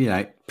controller,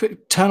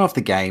 turn off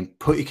the game,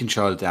 put your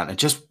controller down, and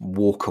just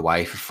walk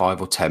away for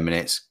 5 or 10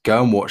 minutes.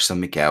 Go and watch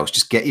something else.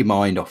 Just get your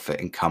mind off it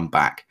and come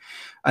back.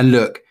 And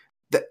look,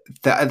 that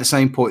at the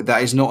same point,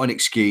 that is not an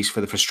excuse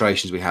for the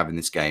frustrations we have in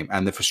this game,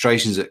 and the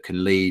frustrations that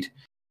can lead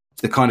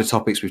to the kind of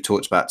topics we've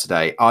talked about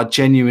today are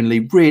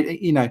genuinely really,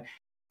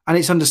 and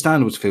it's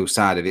understandable to feel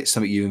sad if it's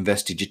something you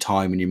invested your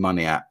time and your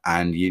money at,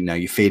 and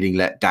you're feeling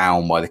let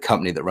down by the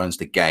company that runs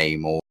the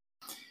game or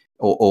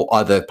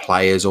other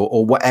players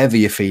or whatever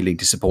you're feeling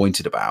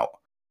disappointed about.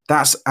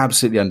 That's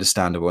absolutely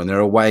understandable. And there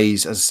are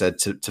ways, as I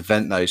said, to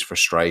vent those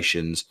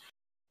frustrations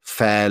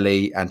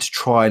fairly and to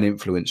try and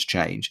influence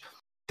change.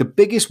 The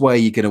biggest way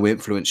you're going to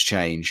influence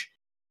change,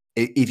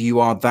 if you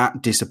are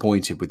that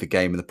disappointed with the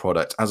game and the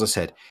product, as I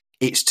said,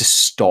 it's to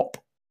stop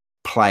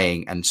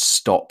playing and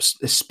stop,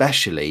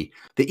 especially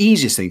the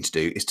easiest thing to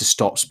do is to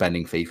stop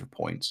spending FIFA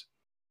points.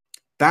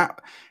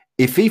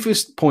 If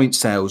FIFA's point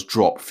sales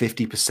drop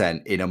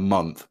 50% in a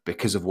month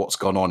because of what's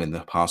gone on in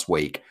the past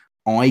week,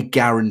 I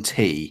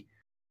guarantee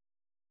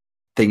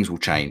things will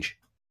change.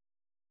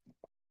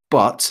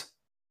 But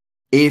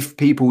if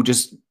people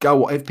just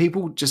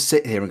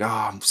sit here and go,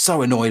 "Oh, I'm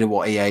so annoyed at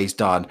what EA's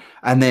done,"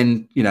 and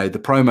then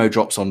the promo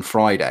drops on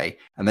Friday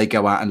and they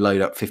go out and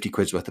load up 50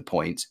 quid's worth of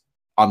points,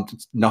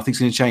 nothing's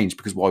going to change,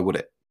 because why would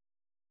it?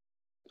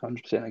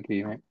 100%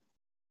 agree, mate.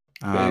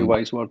 Very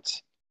wise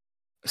words.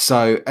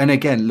 So, and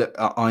again, look,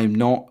 I'm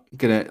not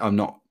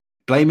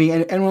blaming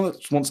anyone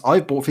that wants.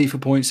 I've bought FIFA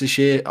points this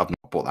year. I've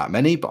not bought that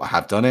many, but I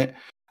have done it.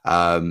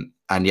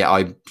 And yet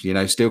I'm,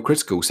 still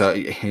critical. So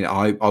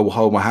I will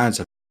hold my hands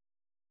up.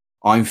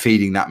 I'm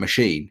feeding that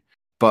machine,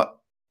 but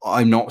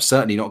I'm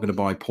certainly not going to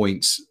buy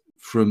points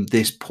from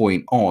this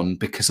point on,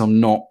 because I'm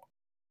not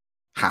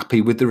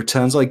happy with the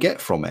returns I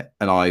get from it.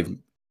 And I've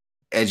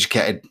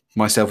educated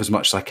myself as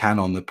much as I can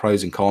on the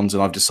pros and cons,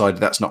 and I've decided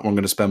that's not where I'm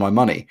going to spend my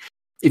money.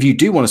 If you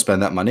do want to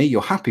spend that money,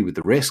 you're happy with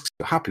the risks,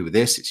 you're happy with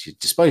this, it's your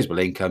disposable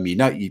income,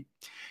 you've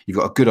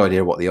got a good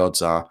idea of what the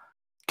odds are,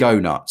 go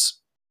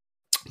nuts.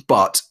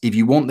 But if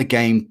you want the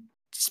game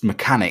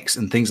mechanics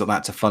and things like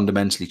that to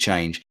fundamentally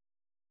change,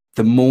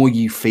 the more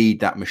you feed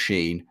that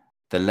machine,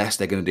 the less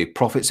they're going to do.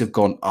 Profits have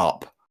gone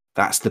up.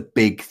 That's the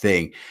big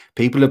thing.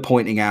 People are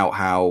pointing out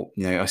how,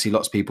 I see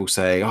lots of people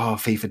say, "Oh,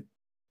 FIFA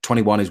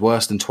 21 is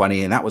worse than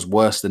 20, and that was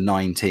worse than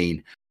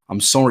 19.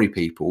 I'm sorry,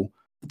 people,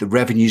 the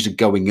revenues are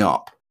going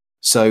up.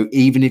 So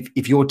even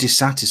if you're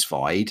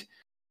dissatisfied,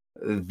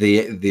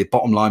 the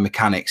bottom line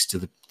mechanics to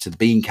the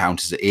bean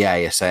counters at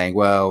EA are saying,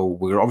 well,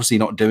 we're obviously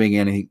not doing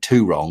anything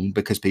too wrong,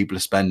 because people are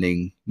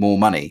spending more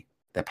money.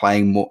 They're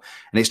playing more,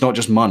 and it's not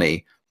just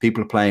money.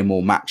 People are playing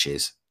more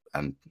matches.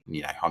 And,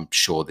 I'm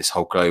sure this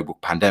whole global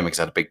pandemic has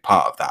had a big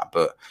part of that.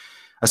 But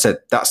I said,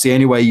 that's the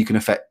only way you can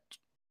affect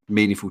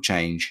meaningful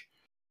change.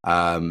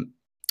 As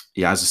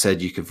I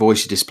said, you can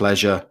voice your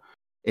displeasure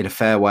in a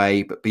fair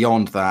way, but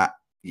beyond that,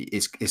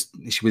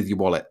 it's with your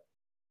wallet.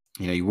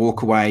 You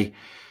walk away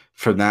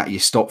from that, you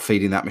stop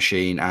feeding that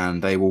machine,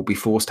 and they will be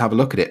forced to have a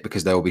look at it,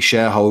 because there will be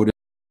shareholders.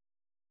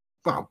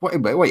 Well,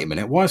 wait a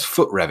minute. Why has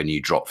foot revenue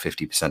dropped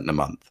 50% in a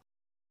month?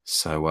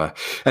 So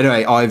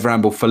anyway, I've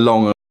rambled for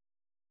long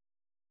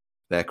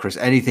there, Chris.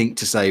 Anything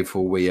to say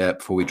before we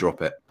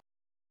drop it?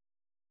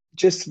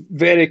 Just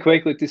very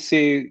quickly to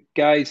say,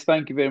 guys,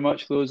 thank you very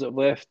much for those that have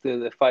left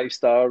the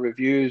 5-star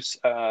reviews.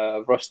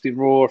 Rusty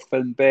Roar,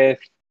 Finn Beth,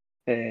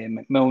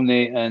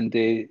 McMilney, and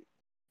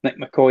Nick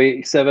McCoy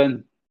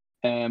 87.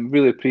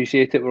 Really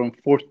appreciate it. We're on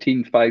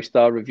 14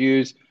 5-star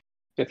reviews.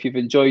 If you've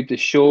enjoyed the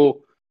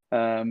show,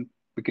 it'd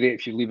be great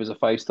if you leave us a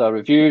 5-star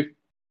review.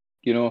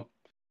 If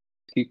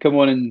you come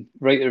on and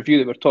write a review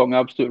that we're talking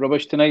absolute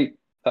rubbish tonight,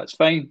 that's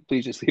fine.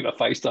 Please just leave a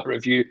 5-star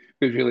review.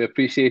 We'd really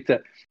appreciate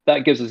it.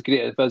 That gives us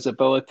greater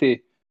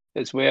visibility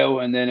as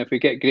well. And then if we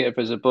get greater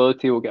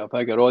visibility, we'll get a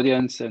bigger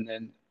audience, and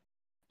then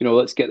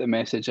let's get the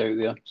message out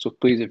there. So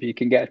please, if you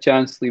can get a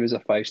chance, leave us a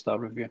 5-star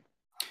review.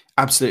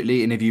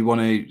 Absolutely. And if you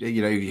want to,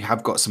 if you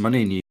have got some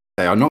money and you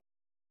say,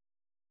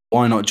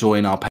 why not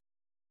join our page?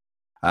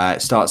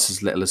 It starts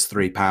as little as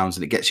 £3,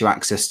 and it gets you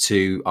access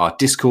to our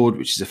Discord,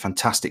 which is a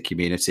fantastic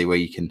community where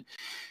you can,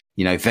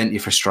 vent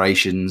your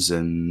frustrations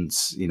and,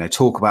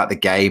 talk about the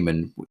game.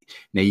 And,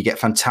 you get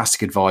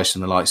fantastic advice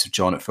from the likes of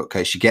John at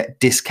FootCoach. You get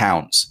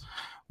discounts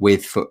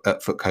with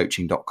at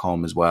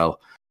footcoaching.com as well.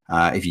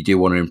 If you do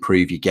want to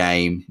improve your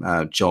game,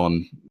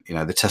 John,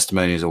 the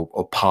testimonials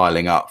are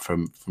piling up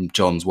from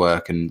John's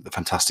work and the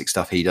fantastic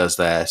stuff he does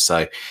there.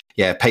 So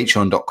yeah,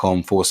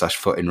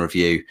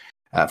 patreon.com/footinreview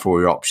for all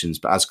your options.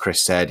 But as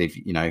Chris said, if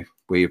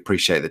we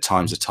appreciate the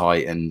times are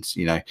tight and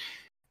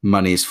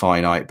money is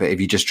finite, but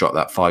if you just drop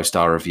that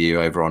 5-star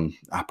review over on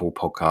Apple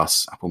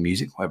Podcasts, Apple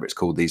Music, whatever it's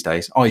called these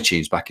days,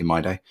 iTunes back in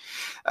my day,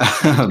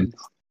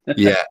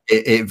 yeah,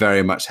 it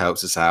very much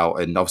helps us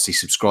out. And obviously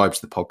subscribe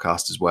to the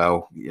podcast as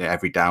well,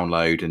 every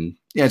download, and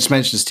just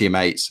mention us to your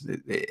mates.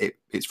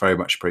 It's very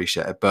much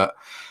appreciated. But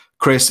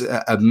Chris,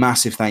 a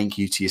massive thank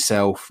you to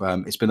yourself.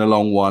 It's been a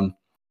long one,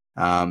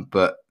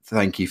 but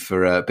thank you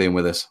for being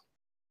with us.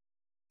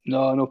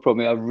 No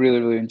problem. I've really,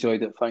 really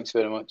enjoyed it. Thanks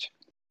very much.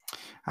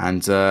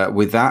 And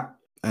with that,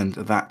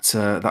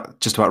 that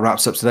just about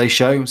wraps up today's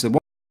show. So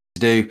what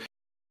to do,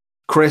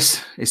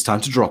 Chris, it's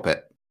time to drop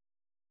it.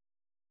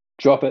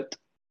 Drop it.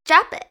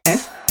 Drop it.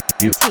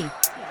 F-U-T.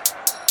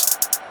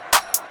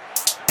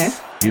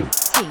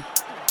 F-U-T.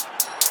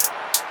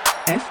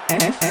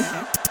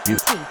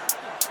 F-F-F-U-T.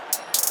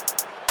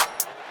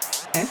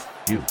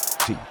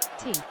 F-U-T.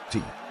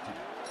 T.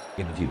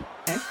 Interview.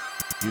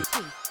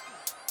 F-U-T.